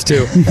nonsense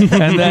too.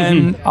 And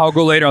then I'll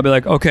go later. I'll be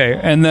like, okay.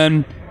 And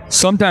then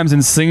sometimes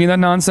in singing that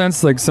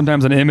nonsense, like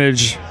sometimes an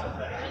image,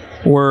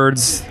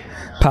 words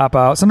pop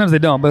out. Sometimes they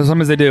don't, but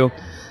sometimes they do.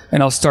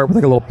 And I'll start with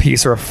like a little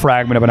piece or a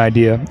fragment of an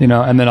idea,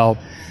 and then I'll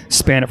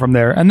span it from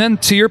there. And then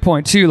to your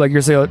point too, like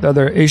you're saying,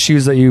 other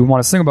issues that you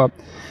want to sing about,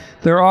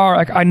 there are,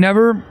 like, I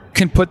never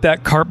can put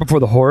that cart before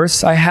the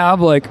horse. I have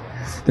like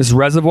this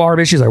reservoir of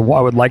issues I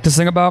would like to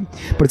sing about,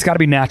 but it's got to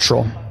be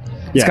natural.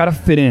 It's got to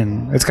fit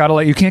in. It's got to,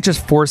 like, you can't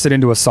just force it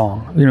into a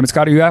song.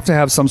 You have to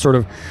have some sort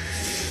of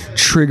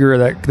trigger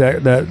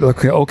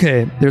that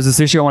okay, there's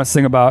this issue I want to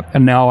sing about,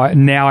 and now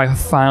I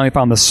finally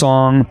found the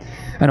song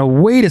and a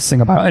way to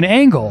sing about it, an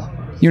angle.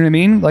 You know what I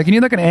mean? Like, you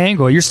need like an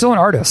angle. You're still an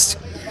artist.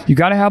 You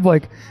got to have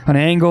like an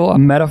angle, a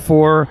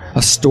metaphor,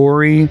 a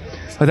story.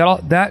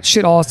 Like that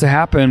shit all has to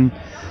happen.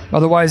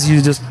 Otherwise,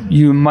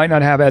 you might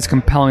not have as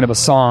compelling of a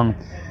song,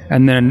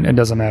 and then it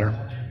doesn't matter.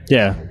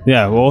 Yeah,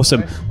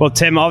 awesome. Well,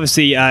 Tim,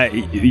 obviously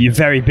you're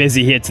very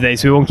busy here today,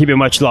 so we won't keep you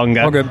much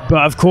longer. Okay.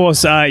 But of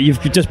course, you've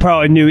just put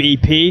out a new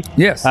EP.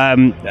 Yes.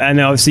 And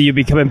obviously you'll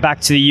be coming back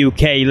to the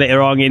UK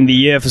later on in the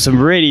year for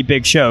some really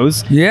big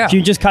shows. Yeah. Can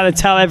you just kind of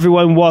tell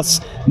everyone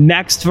what's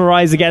next for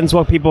Rise Against,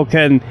 what people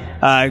can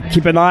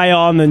keep an eye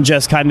on, and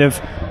just kind of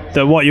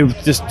what you're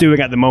just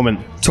doing at the moment?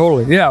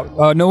 Totally,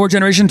 yeah. Nowhere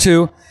Generation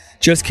 2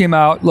 just came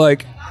out.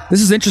 Like,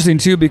 this is interesting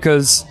too,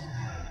 because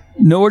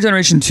Nowhere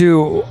Generation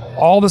 2,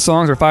 all the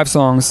songs, or 5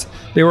 songs,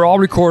 they were all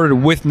recorded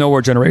with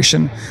Nowhere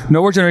Generation.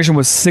 Nowhere Generation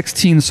was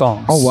 16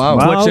 songs. Oh, wow.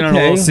 Let's let you know a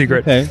little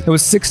secret. Okay. It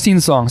was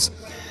 16 songs.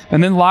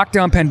 And then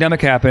lockdown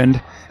pandemic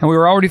happened, and we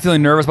were already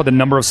feeling nervous about the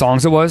number of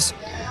songs it was.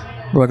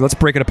 We're like, let's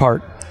break it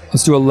apart.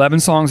 Let's do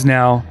 11 songs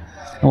now,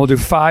 and we'll do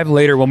 5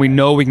 later when we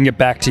know we can get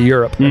back to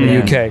Europe and the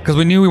UK, because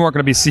we knew we weren't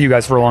going to see you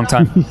guys for a long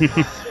time.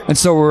 And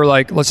so we were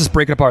like, let's just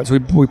break it apart. So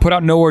we put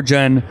out Nowhere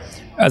Gen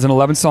as an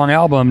 11-song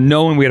album,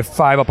 knowing we had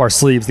 5 up our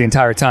sleeves the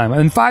entire time,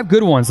 and 5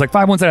 good ones, like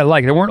 5 ones that I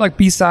liked. They weren't like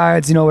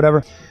B-sides,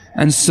 whatever.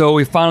 And so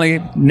we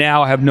finally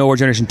now have Nowhere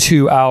Generation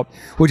 2 out,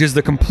 which is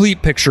the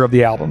complete picture of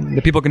the album.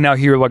 The people can now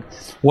hear like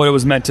what it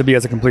was meant to be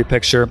as a complete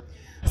picture.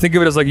 Think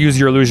of it as like Use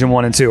Your Illusion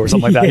 1 and 2 or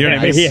something like that. You know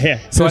what I mean? Yeah.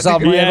 So first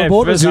album I ever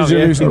bought was Use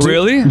Your Illusion 2.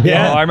 Really?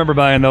 Yeah. Oh, I remember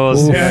buying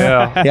those.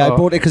 Yeah, I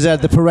bought it because I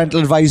had the parental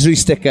advisory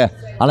sticker,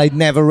 and I'd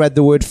never read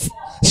the word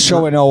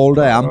showing how old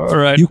I am.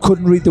 Right. You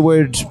couldn't read the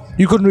word.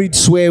 You couldn't read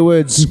swear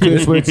words,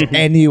 curse words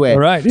anywhere.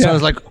 Right. So I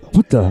was like,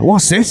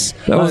 what's this?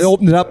 I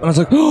opened it up and I was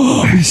like,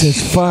 oh, he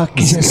says fuck.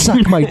 He says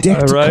suck my dick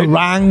to Right.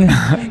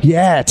 Kerrang.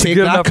 Yeah, take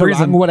good that enough Kerrang,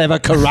 reason. whatever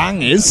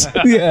Kerrang is.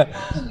 Yeah.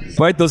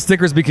 Right, those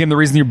stickers became the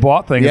reason you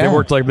bought things. Yeah. They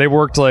worked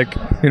like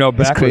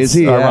backwards.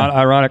 crazy, yeah.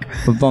 Ironic.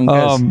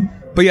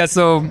 Bonkers. But yeah,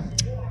 so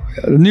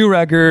new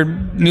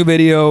record, new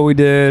video we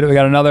did. We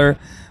got another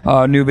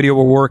new video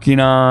we're working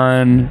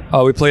on.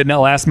 We played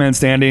Last Man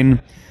Standing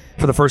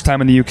for the first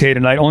time in the UK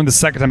tonight. Only the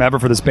second time ever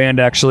for this band,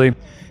 actually,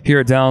 here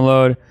at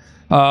Download.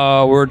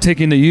 We're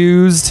taking The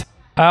Used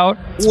out.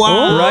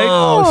 Wow. Right?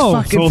 Oh,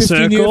 fucking full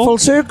 15-year circle. full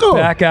circle.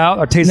 Back out.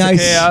 Our Taste of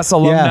Chaos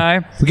alumni.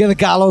 Yeah. We get the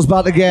gallows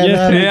back together.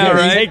 Yeah,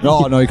 right.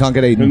 No, you can't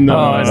get eaten.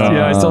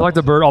 I still like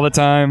the bird all the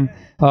time.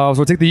 So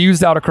we'll take The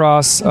Used out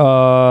across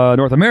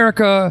North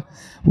America.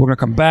 We're going to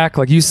come back,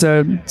 like you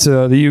said,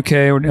 to the UK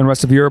and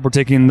rest of Europe. We're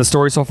taking The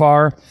Story So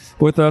Far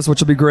with us, which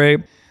will be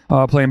great.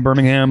 Playing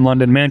Birmingham,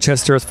 London,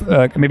 Manchester,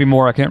 maybe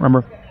more, I can't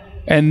remember.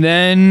 And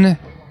then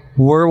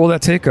where will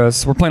that take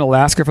us? We're playing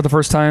Alaska for the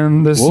first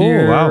time this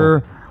year.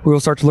 Wow. We will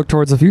start to look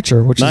towards the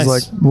future, which Nice.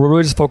 is like, we're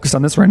really just focused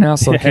on this right now,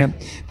 so I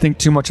can't think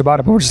too much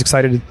about it, but we're just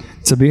excited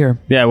to be here.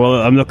 Yeah,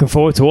 well, I'm looking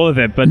forward to all of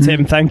it. But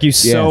Tim, thank you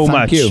so thank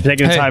much you. for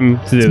taking the Hey, time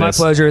to do it's this. my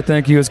pleasure.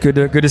 Thank you. It's good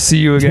to see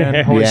you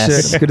again. Holy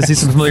Yes. shit. Good to see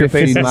some familiar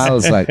 15 faces.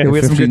 miles, like, Yeah, we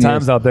had some 15 good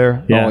times years. out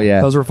there. Yeah. Oh,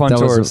 yeah. Those were fun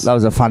tours. That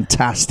was a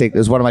fantastic. It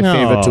was one of my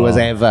favorite tours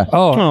ever.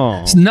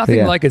 Oh, it's nothing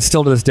Yeah. like it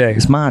still to this day.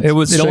 It's mad. It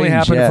only Strange,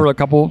 happened yeah. for a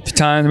couple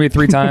times, maybe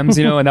 3 times,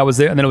 and that was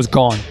it, and then it was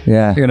gone.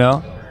 Yeah.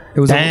 It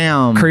was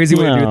Damn. a crazy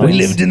way to do No. things. We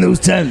lived in those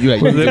times. We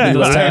lived in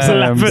those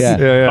times.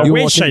 Yeah. I You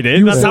wish watching- I did.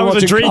 you That were sounds a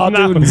watching dream now.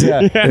 cartoons,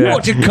 yeah. You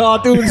watching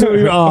cartoons.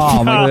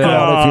 Oh my god,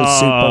 I feel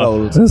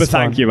super old. But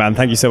thank you, man.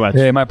 Thank you so much.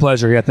 Yeah, my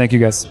pleasure. Yeah, thank you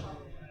guys.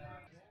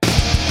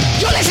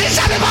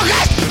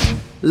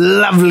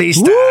 Lovely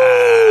stuff.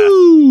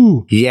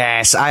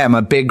 Yes, I am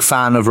a big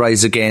fan of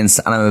Rise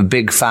Against, and I'm a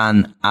big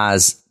fan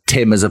as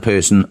Tim as a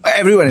person.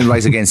 Everyone in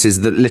Rise Against is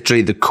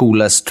literally the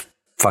coolest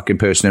fucking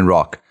person in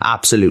rock.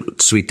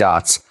 Absolute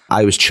sweethearts.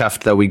 I was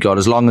chuffed that we got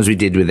as long as we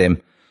did with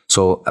him.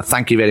 So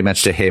thank you very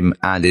much to him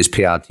and his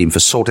PR team for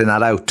sorting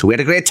that out. We had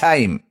a great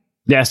time.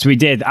 Yes, we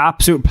did.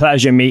 Absolute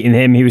pleasure meeting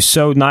him. He was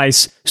so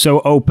nice, so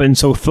open,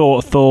 so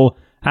thoughtful.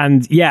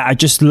 And yeah, I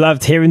just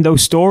loved hearing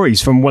those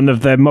stories from one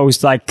of the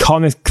most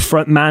iconic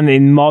frontman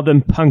in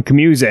modern punk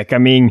music. I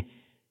mean,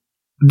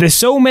 there's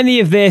so many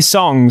of their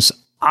songs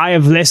I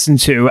have listened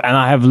to and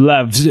I have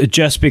loved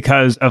just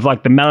because of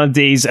the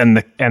melodies and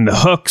the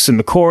hooks and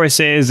the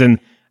choruses and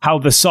how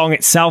the song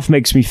itself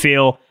makes me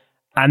feel.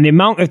 And the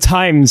amount of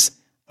times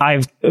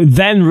I've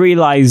then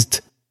realized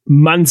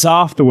months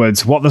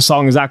afterwards what the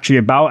song is actually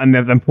about and the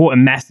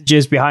important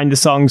messages behind the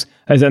songs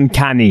is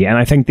uncanny. And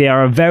I think they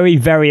are a very,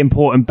 very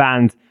important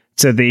band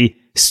to the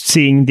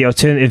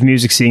alternative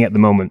music scene at the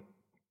moment.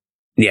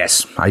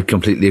 Yes, I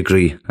completely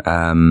agree.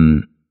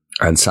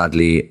 And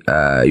sadly,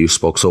 you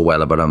spoke so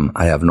well about them.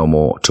 I have no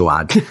more to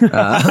add.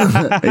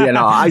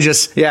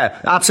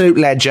 Absolute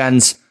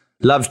legends.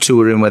 Love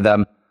touring with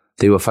them.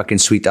 They were fucking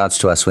sweethearts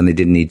to us when they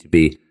didn't need to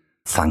be.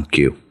 Thank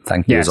you.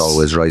 Thank you as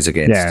always, Rise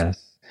Against. Yes.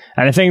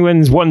 And if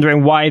anyone's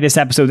wondering why this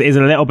episode is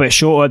a little bit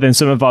shorter than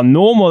some of our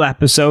normal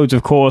episodes,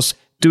 of course,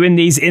 doing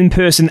these in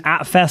person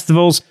at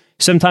festivals,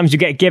 sometimes you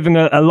get given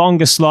a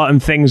longer slot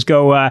and things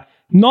go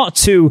not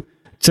to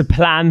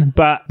plan,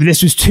 but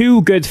this was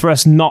too good for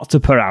us not to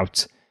put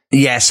out.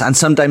 Yes, and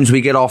sometimes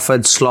we get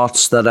offered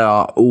slots that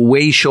are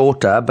way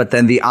shorter, but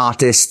then the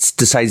artist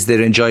decides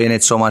they're enjoying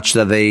it so much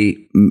that they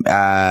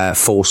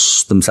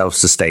force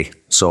themselves to stay.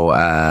 So,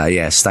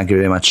 yes, thank you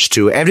very much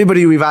to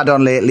everybody we've had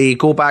on lately.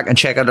 Go back and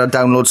check out our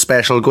Download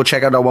special. Go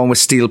check out our one with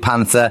Steel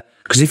Panther.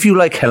 Because if you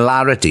like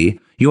hilarity,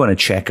 you want to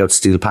check out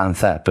Steel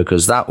Panther,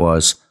 because that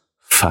was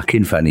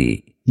fucking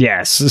funny.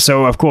 Yes,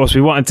 so of course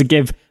we wanted to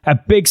give a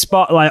big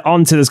spotlight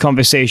onto this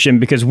conversation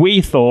because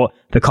we thought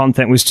the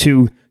content was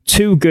too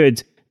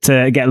good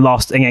to get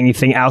lost in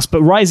anything else.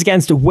 But Rise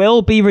Against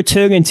will be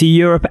returning to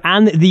Europe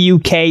and the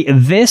UK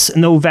this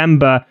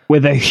November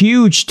with a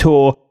huge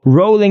tour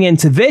rolling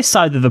into this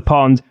side of the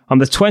pond on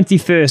the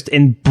 21st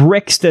in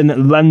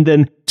Brixton,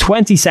 London,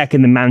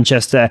 22nd in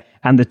Manchester,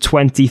 and the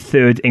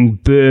 23rd in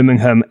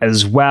Birmingham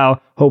as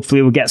well.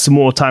 Hopefully we'll get some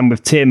more time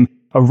with Tim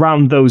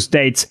around those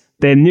dates.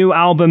 Their new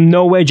album,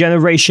 Nowhere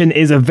Generation,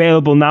 is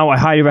available now. I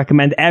highly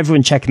recommend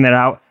everyone checking that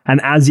out. And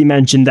as you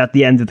mentioned at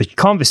the end of the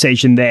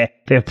conversation there,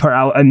 they've put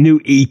out a new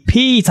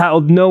EP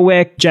titled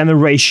Nowhere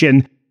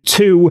Generation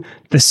 2.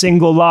 The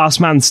single Last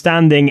Man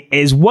Standing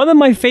is one of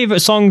my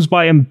favourite songs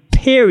by them,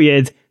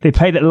 period. They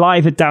played it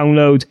live at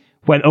Download,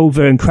 went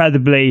over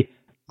incredibly.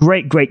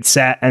 Great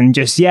set. And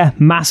just,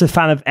 massive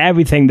fan of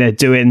everything they're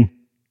doing.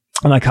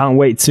 And I can't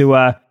wait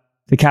to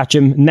catch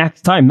him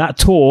next time. That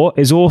tour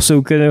is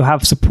also going to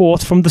have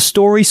support from The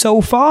Story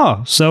So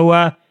Far.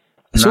 So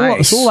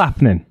it's all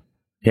happening.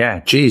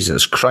 Yeah,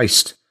 Jesus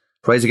Christ.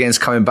 Rise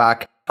Against coming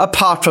back,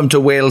 apart from to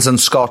Wales and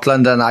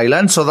Scotland and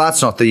Ireland, so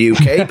that's not the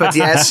UK, but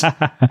yes.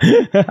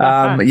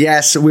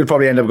 Yes, we'll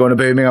probably end up going to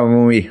Birmingham,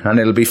 won't we? And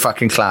it'll be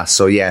fucking class.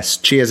 So yes,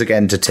 cheers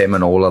again to Tim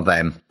and all of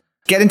them.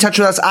 Get in touch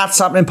with us at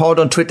Sapling Pod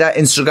on Twitter,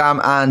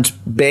 Instagram, and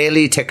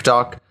barely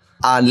TikTok.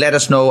 And let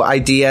us know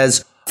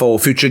ideas for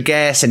future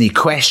guests, any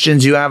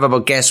questions you have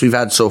about guests we've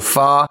had so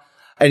far,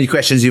 any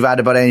questions you've had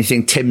about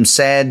anything Tim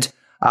said.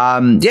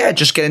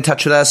 Just get in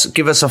touch with us,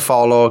 give us a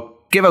follow,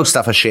 give our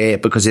stuff a share,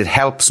 because it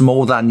helps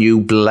more than you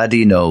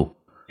bloody know.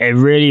 It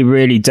really,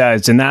 really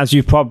does. And as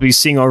you've probably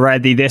seen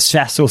already, this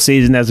festival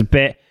season is a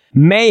bit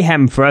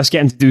mayhem for us,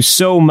 getting to do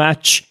so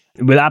much.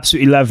 We're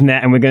absolutely loving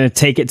it, and we're going to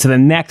take it to the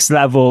next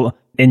level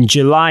in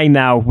July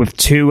now with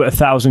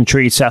 2,000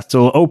 Trees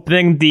Festival,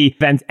 opening the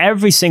event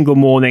every single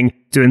morning,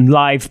 doing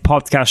live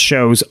podcast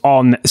shows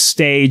on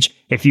stage.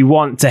 If you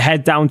want to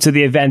head down to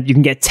the event, you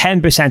can get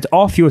 10%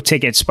 off your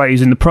tickets by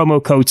using the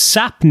promo code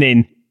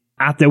SAPNIN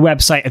at the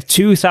website of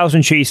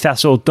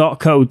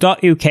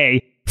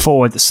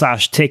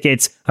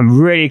 2000treesfestival.co.uk/tickets. I'm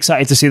really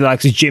excited to see the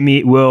likes of Jimmy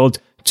Eat World,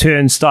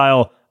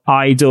 Turnstile,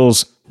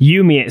 Idols,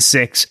 Yumi at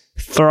 6,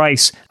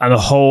 Thrice, and a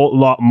whole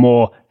lot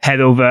more.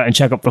 Head over and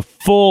check out the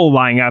full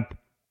lineup,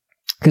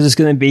 because it's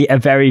going to be a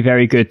very,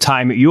 very good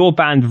time. Your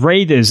band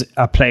Raiders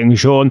are playing,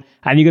 Sean,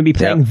 and you're going to be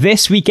playing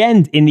this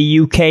weekend in the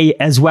UK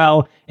as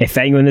well. If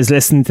anyone is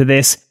listening to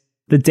this,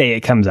 the day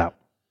it comes out.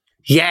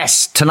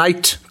 Yes,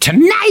 tonight.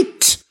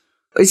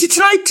 Is it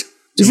tonight?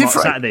 Is it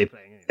Friday? Saturday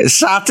playing. It's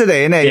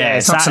Saturday, isn't it? Yeah,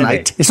 it's not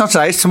Saturday. tonight. It's not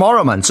tonight, it's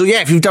tomorrow, man. So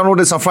yeah, if you've downloaded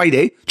this on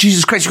Friday,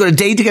 Jesus Christ, you've got a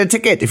day to get a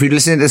ticket. If you're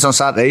listening to this on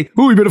Saturday,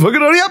 you better fucking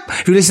hurry up.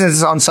 If you're listening to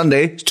this on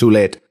Sunday, it's too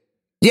late.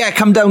 Yeah,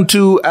 come down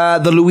to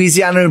the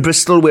Louisiana in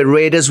Bristol, where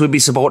Raiders will be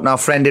supporting our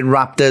friend in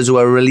Raptors, who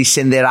are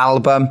releasing their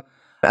album.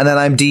 And then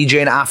I'm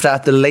DJing after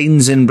at the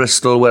Lanes in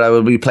Bristol, where I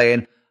will be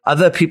playing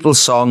other people's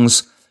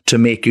songs to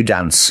make you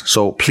dance.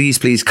 So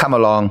please come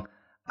along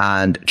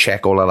and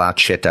check all of that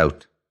shit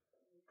out.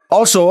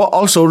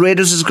 Also,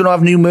 Raiders is going to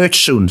have new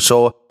merch soon.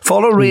 So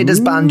follow Raiders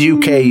Band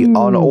UK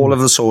on all of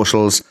the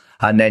socials,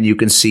 and then you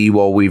can see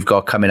what we've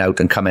got coming out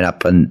and coming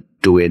up and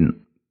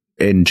doing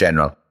in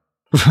general.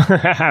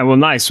 Well,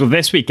 nice. Well,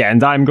 this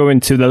weekend, I'm going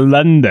to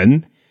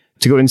London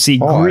to go and see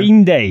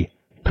Green Day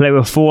play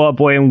with Fall Out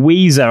Boy and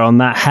Weezer on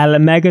that Hella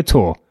Mega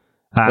tour.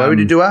 Why would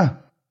you do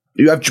that?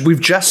 We've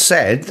just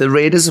said the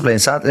Raiders are playing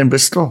Saturday in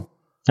Bristol.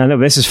 I know,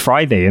 this is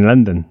Friday in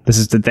London. This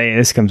is the day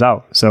this comes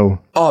out. So,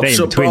 but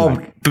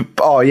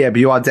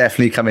you are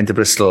definitely coming to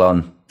Bristol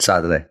on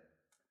Saturday.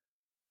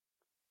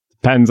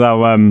 Depends how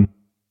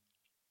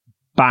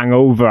bang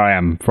over I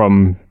am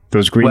from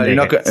those Green Day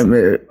hits.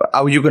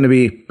 How are you going to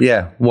be?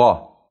 Yeah,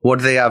 what? What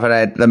do they have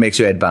that makes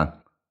you headbang?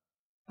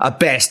 At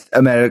best,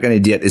 American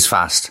Idiot is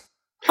fast.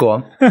 Go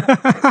on.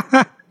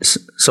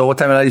 So what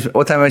time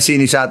am I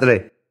seeing you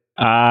Saturday?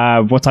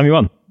 What time you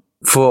on?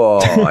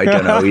 I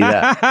don't know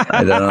either.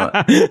 I don't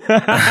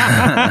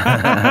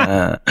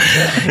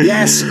know.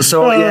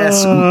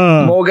 Yes,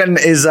 Morgan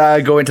is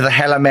going to the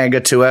Hella Mega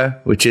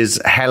tour, which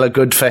is hella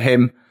good for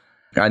him.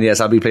 And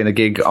yes, I'll be playing a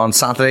gig on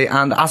Saturday.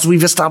 And as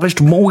we've established,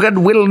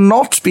 Morgan will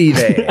not be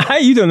there.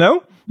 You don't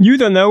know. You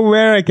don't know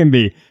where I can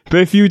be.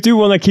 But if you do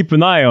want to keep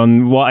an eye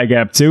on what I get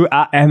up to,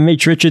 at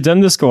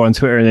MHRichards_ on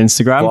Twitter and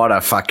Instagram. What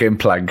a fucking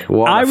plug.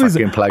 I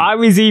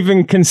was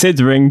even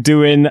considering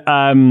doing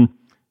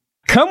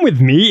come with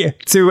me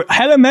to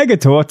Hella Mega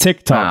Tour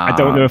TikTok. I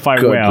don't know if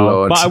I will,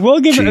 Lord. But I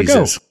will give it a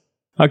go.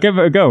 I'll give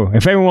it a go.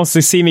 If anyone wants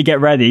to see me get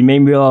ready,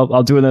 maybe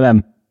I'll do one of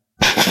them.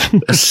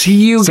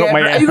 See you get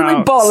ready. Are you going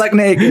to be bollock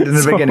naked in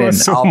the beginning?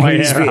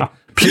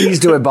 Please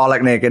do it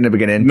bollock naked in the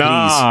beginning.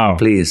 No.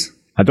 Please.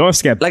 I don't have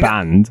to get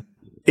banned.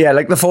 Yeah,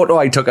 like the photo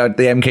I took out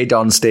the MK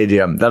Don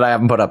Stadium that I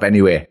haven't put up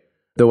anyway.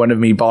 The one of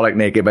me bollock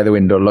naked by the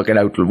window looking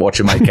out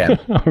watching my Ken.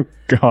 Oh,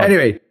 God.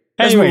 Anyway,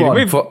 let's move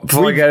on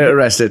before I get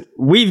arrested.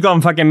 We've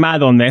gone fucking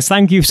mad on this.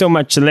 Thank you so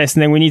much for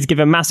listening. We need to give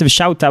a massive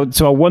shout out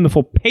to our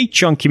wonderful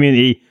Patreon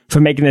community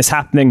for making this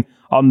happening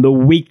on the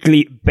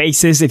weekly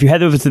basis. If you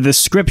head over to the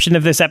description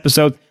of this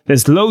episode,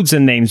 there's loads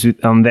of names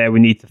on there we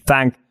need to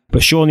thank.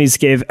 But Sean needs to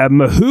give a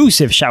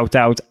massive shout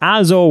out,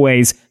 as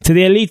always, to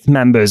the elite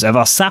members of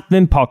our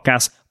Sapling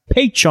Podcast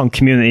Patreon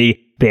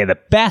community. They're the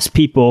best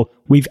people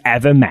we've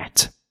ever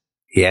met.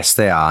 Yes,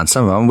 they are. And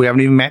some of them we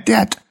haven't even met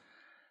yet.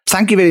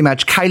 Thank you very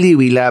much, Kylie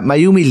Wheeler,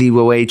 Mayumi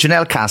Leeway,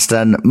 Janelle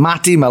Caston,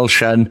 Matty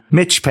Mulshan,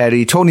 Mitch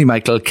Perry, Tony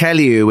Michael,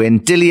 Kelly Irwin,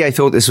 Dilly I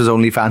Thought This Was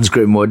OnlyFans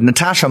Grimwood,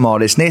 Natasha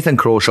Morris, Nathan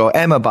Croshaw,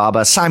 Emma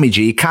Barber, Sammy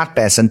G, Kat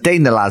Besson,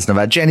 Dana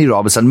Lasnova, Jenny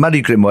Robertson,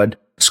 Murray Grimwood,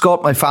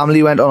 Scott, my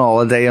family went on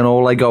holiday and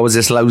all I got was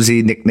this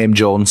lousy nickname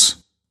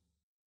Jones.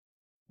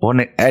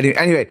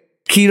 Anyway,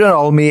 Kieran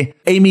Olmy,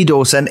 Amy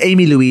Dawson,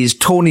 Amy Louise,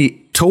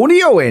 Tony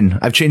Owen.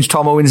 I've changed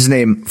Tom Owen's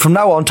name. From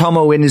now on, Tom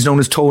Owen is known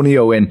as Tony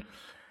Owen.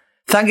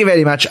 Thank you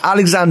very much,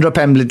 Alexandra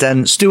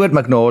Pemberton, Stuart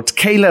McNaught,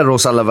 Kayla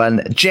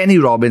O'Sullivan, Jenny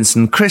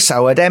Robinson, Chris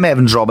Howard, M.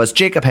 Evans Roberts,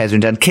 Jacob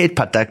Hetherington, Kate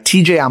Puttock,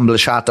 TJ Amble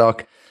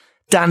Shattock,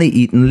 Danny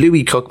Eaton,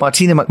 Louis Cook,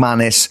 Martina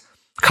McManus,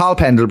 Carl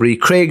Pendlebury,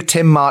 Craig,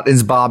 Tim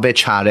Martins,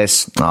 Barbitch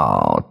Harris.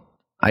 Oh,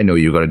 I know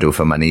you got to do it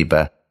for money,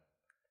 but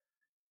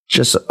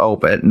just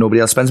hope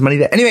nobody else spends money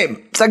there. Anyway,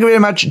 thank you very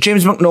much,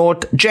 James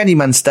McNaught, Jenny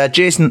Munster,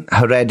 Jason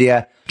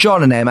Heredia,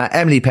 John and Emma,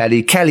 Emily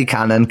Perry, Kelly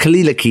Cannon,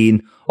 Kalila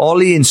Keane,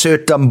 Ollie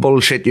insert dumb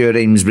bullshit your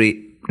Amesbury.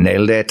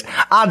 Nailed it.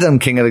 Adam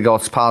King of the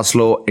Goths,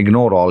 Parslow,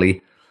 ignore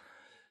Ollie.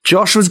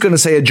 Josh was going to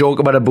say a joke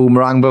about a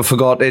boomerang, but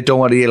forgot it. Don't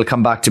worry, he'll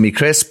come back to me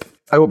crisp.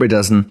 I hope he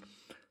doesn't.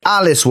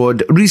 Alice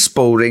Wood, Rhys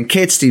Bowring,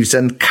 Kate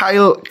Stevenson,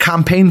 Kyle,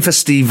 Campaign for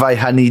Steve by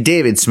Honey,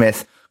 David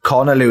Smith,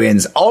 Connor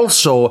Lewins.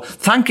 Also,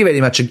 thank you very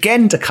much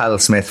again to Kyle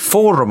Smith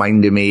for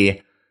reminding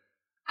me,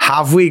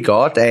 have we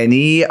got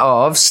any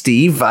of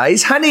Steve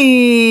Vai's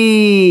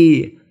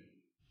Honey?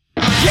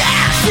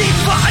 Yeah, Steve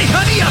Vai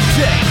Honey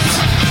Update!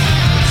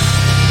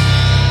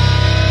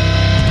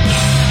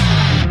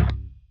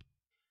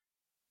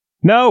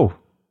 No.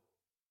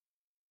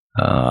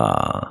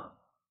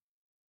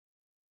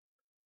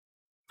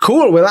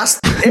 Cool. Well, that's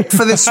it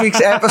for this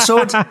week's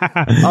episode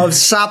of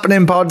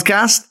Sappening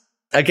Podcast.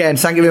 Again,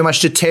 thank you very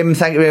much to Tim.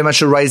 Thank you very much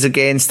to Rise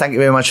Against. Thank you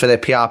very much for their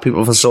PR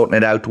people for sorting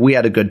it out. We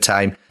had a good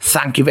time.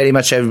 Thank you very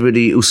much to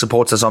everybody who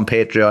supports us on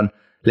Patreon.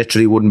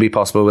 Literally wouldn't be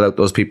possible without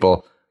those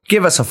people.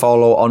 Give us a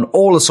follow on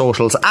all the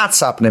socials at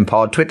Sappening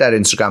Pod, Twitter,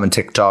 Instagram and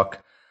TikTok.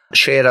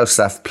 Share our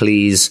stuff,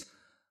 please.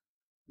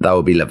 That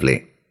would be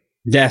lovely.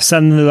 Yes,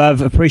 send the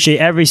love. Appreciate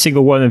every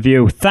single one of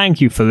you.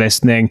 Thank you for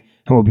listening.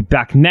 And we'll be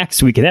back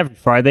next week and every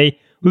Friday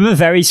with a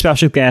very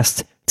special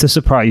guest to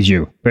surprise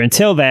you. But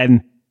until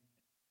then,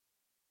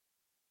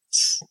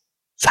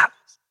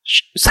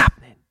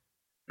 Sappening.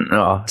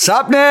 Oh,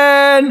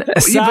 Sappening!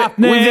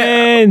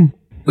 Sappening!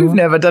 We've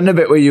never done a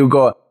bit where you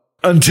go,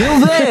 until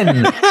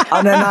then!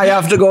 And then I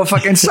have to go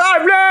fucking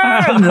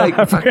Sappening! Like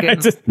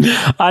fucking...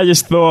 I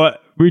just thought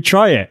we'd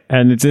try it,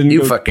 and it didn't.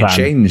 You fucking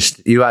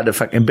changed. You had a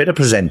fucking bit of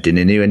presenting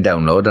in you and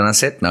download, and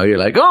that's it. Now you're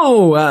like,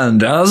 oh,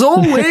 and as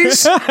always,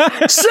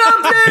 Sappening!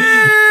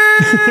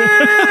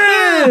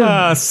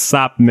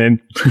 Sappening.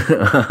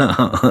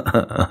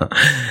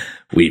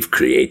 We've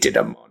created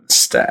a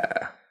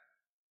monster.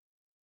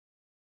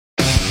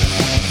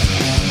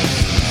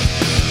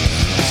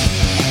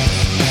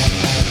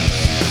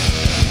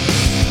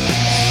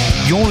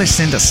 You're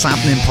listening to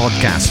Sappening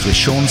Podcast with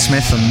Sean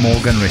Smith and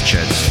Morgan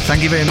Richards.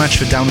 Thank you very much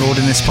for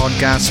downloading this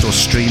podcast or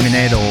streaming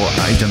it, or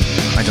I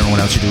don't know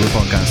what else you do with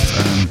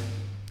podcasts.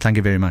 Thank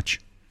you very much.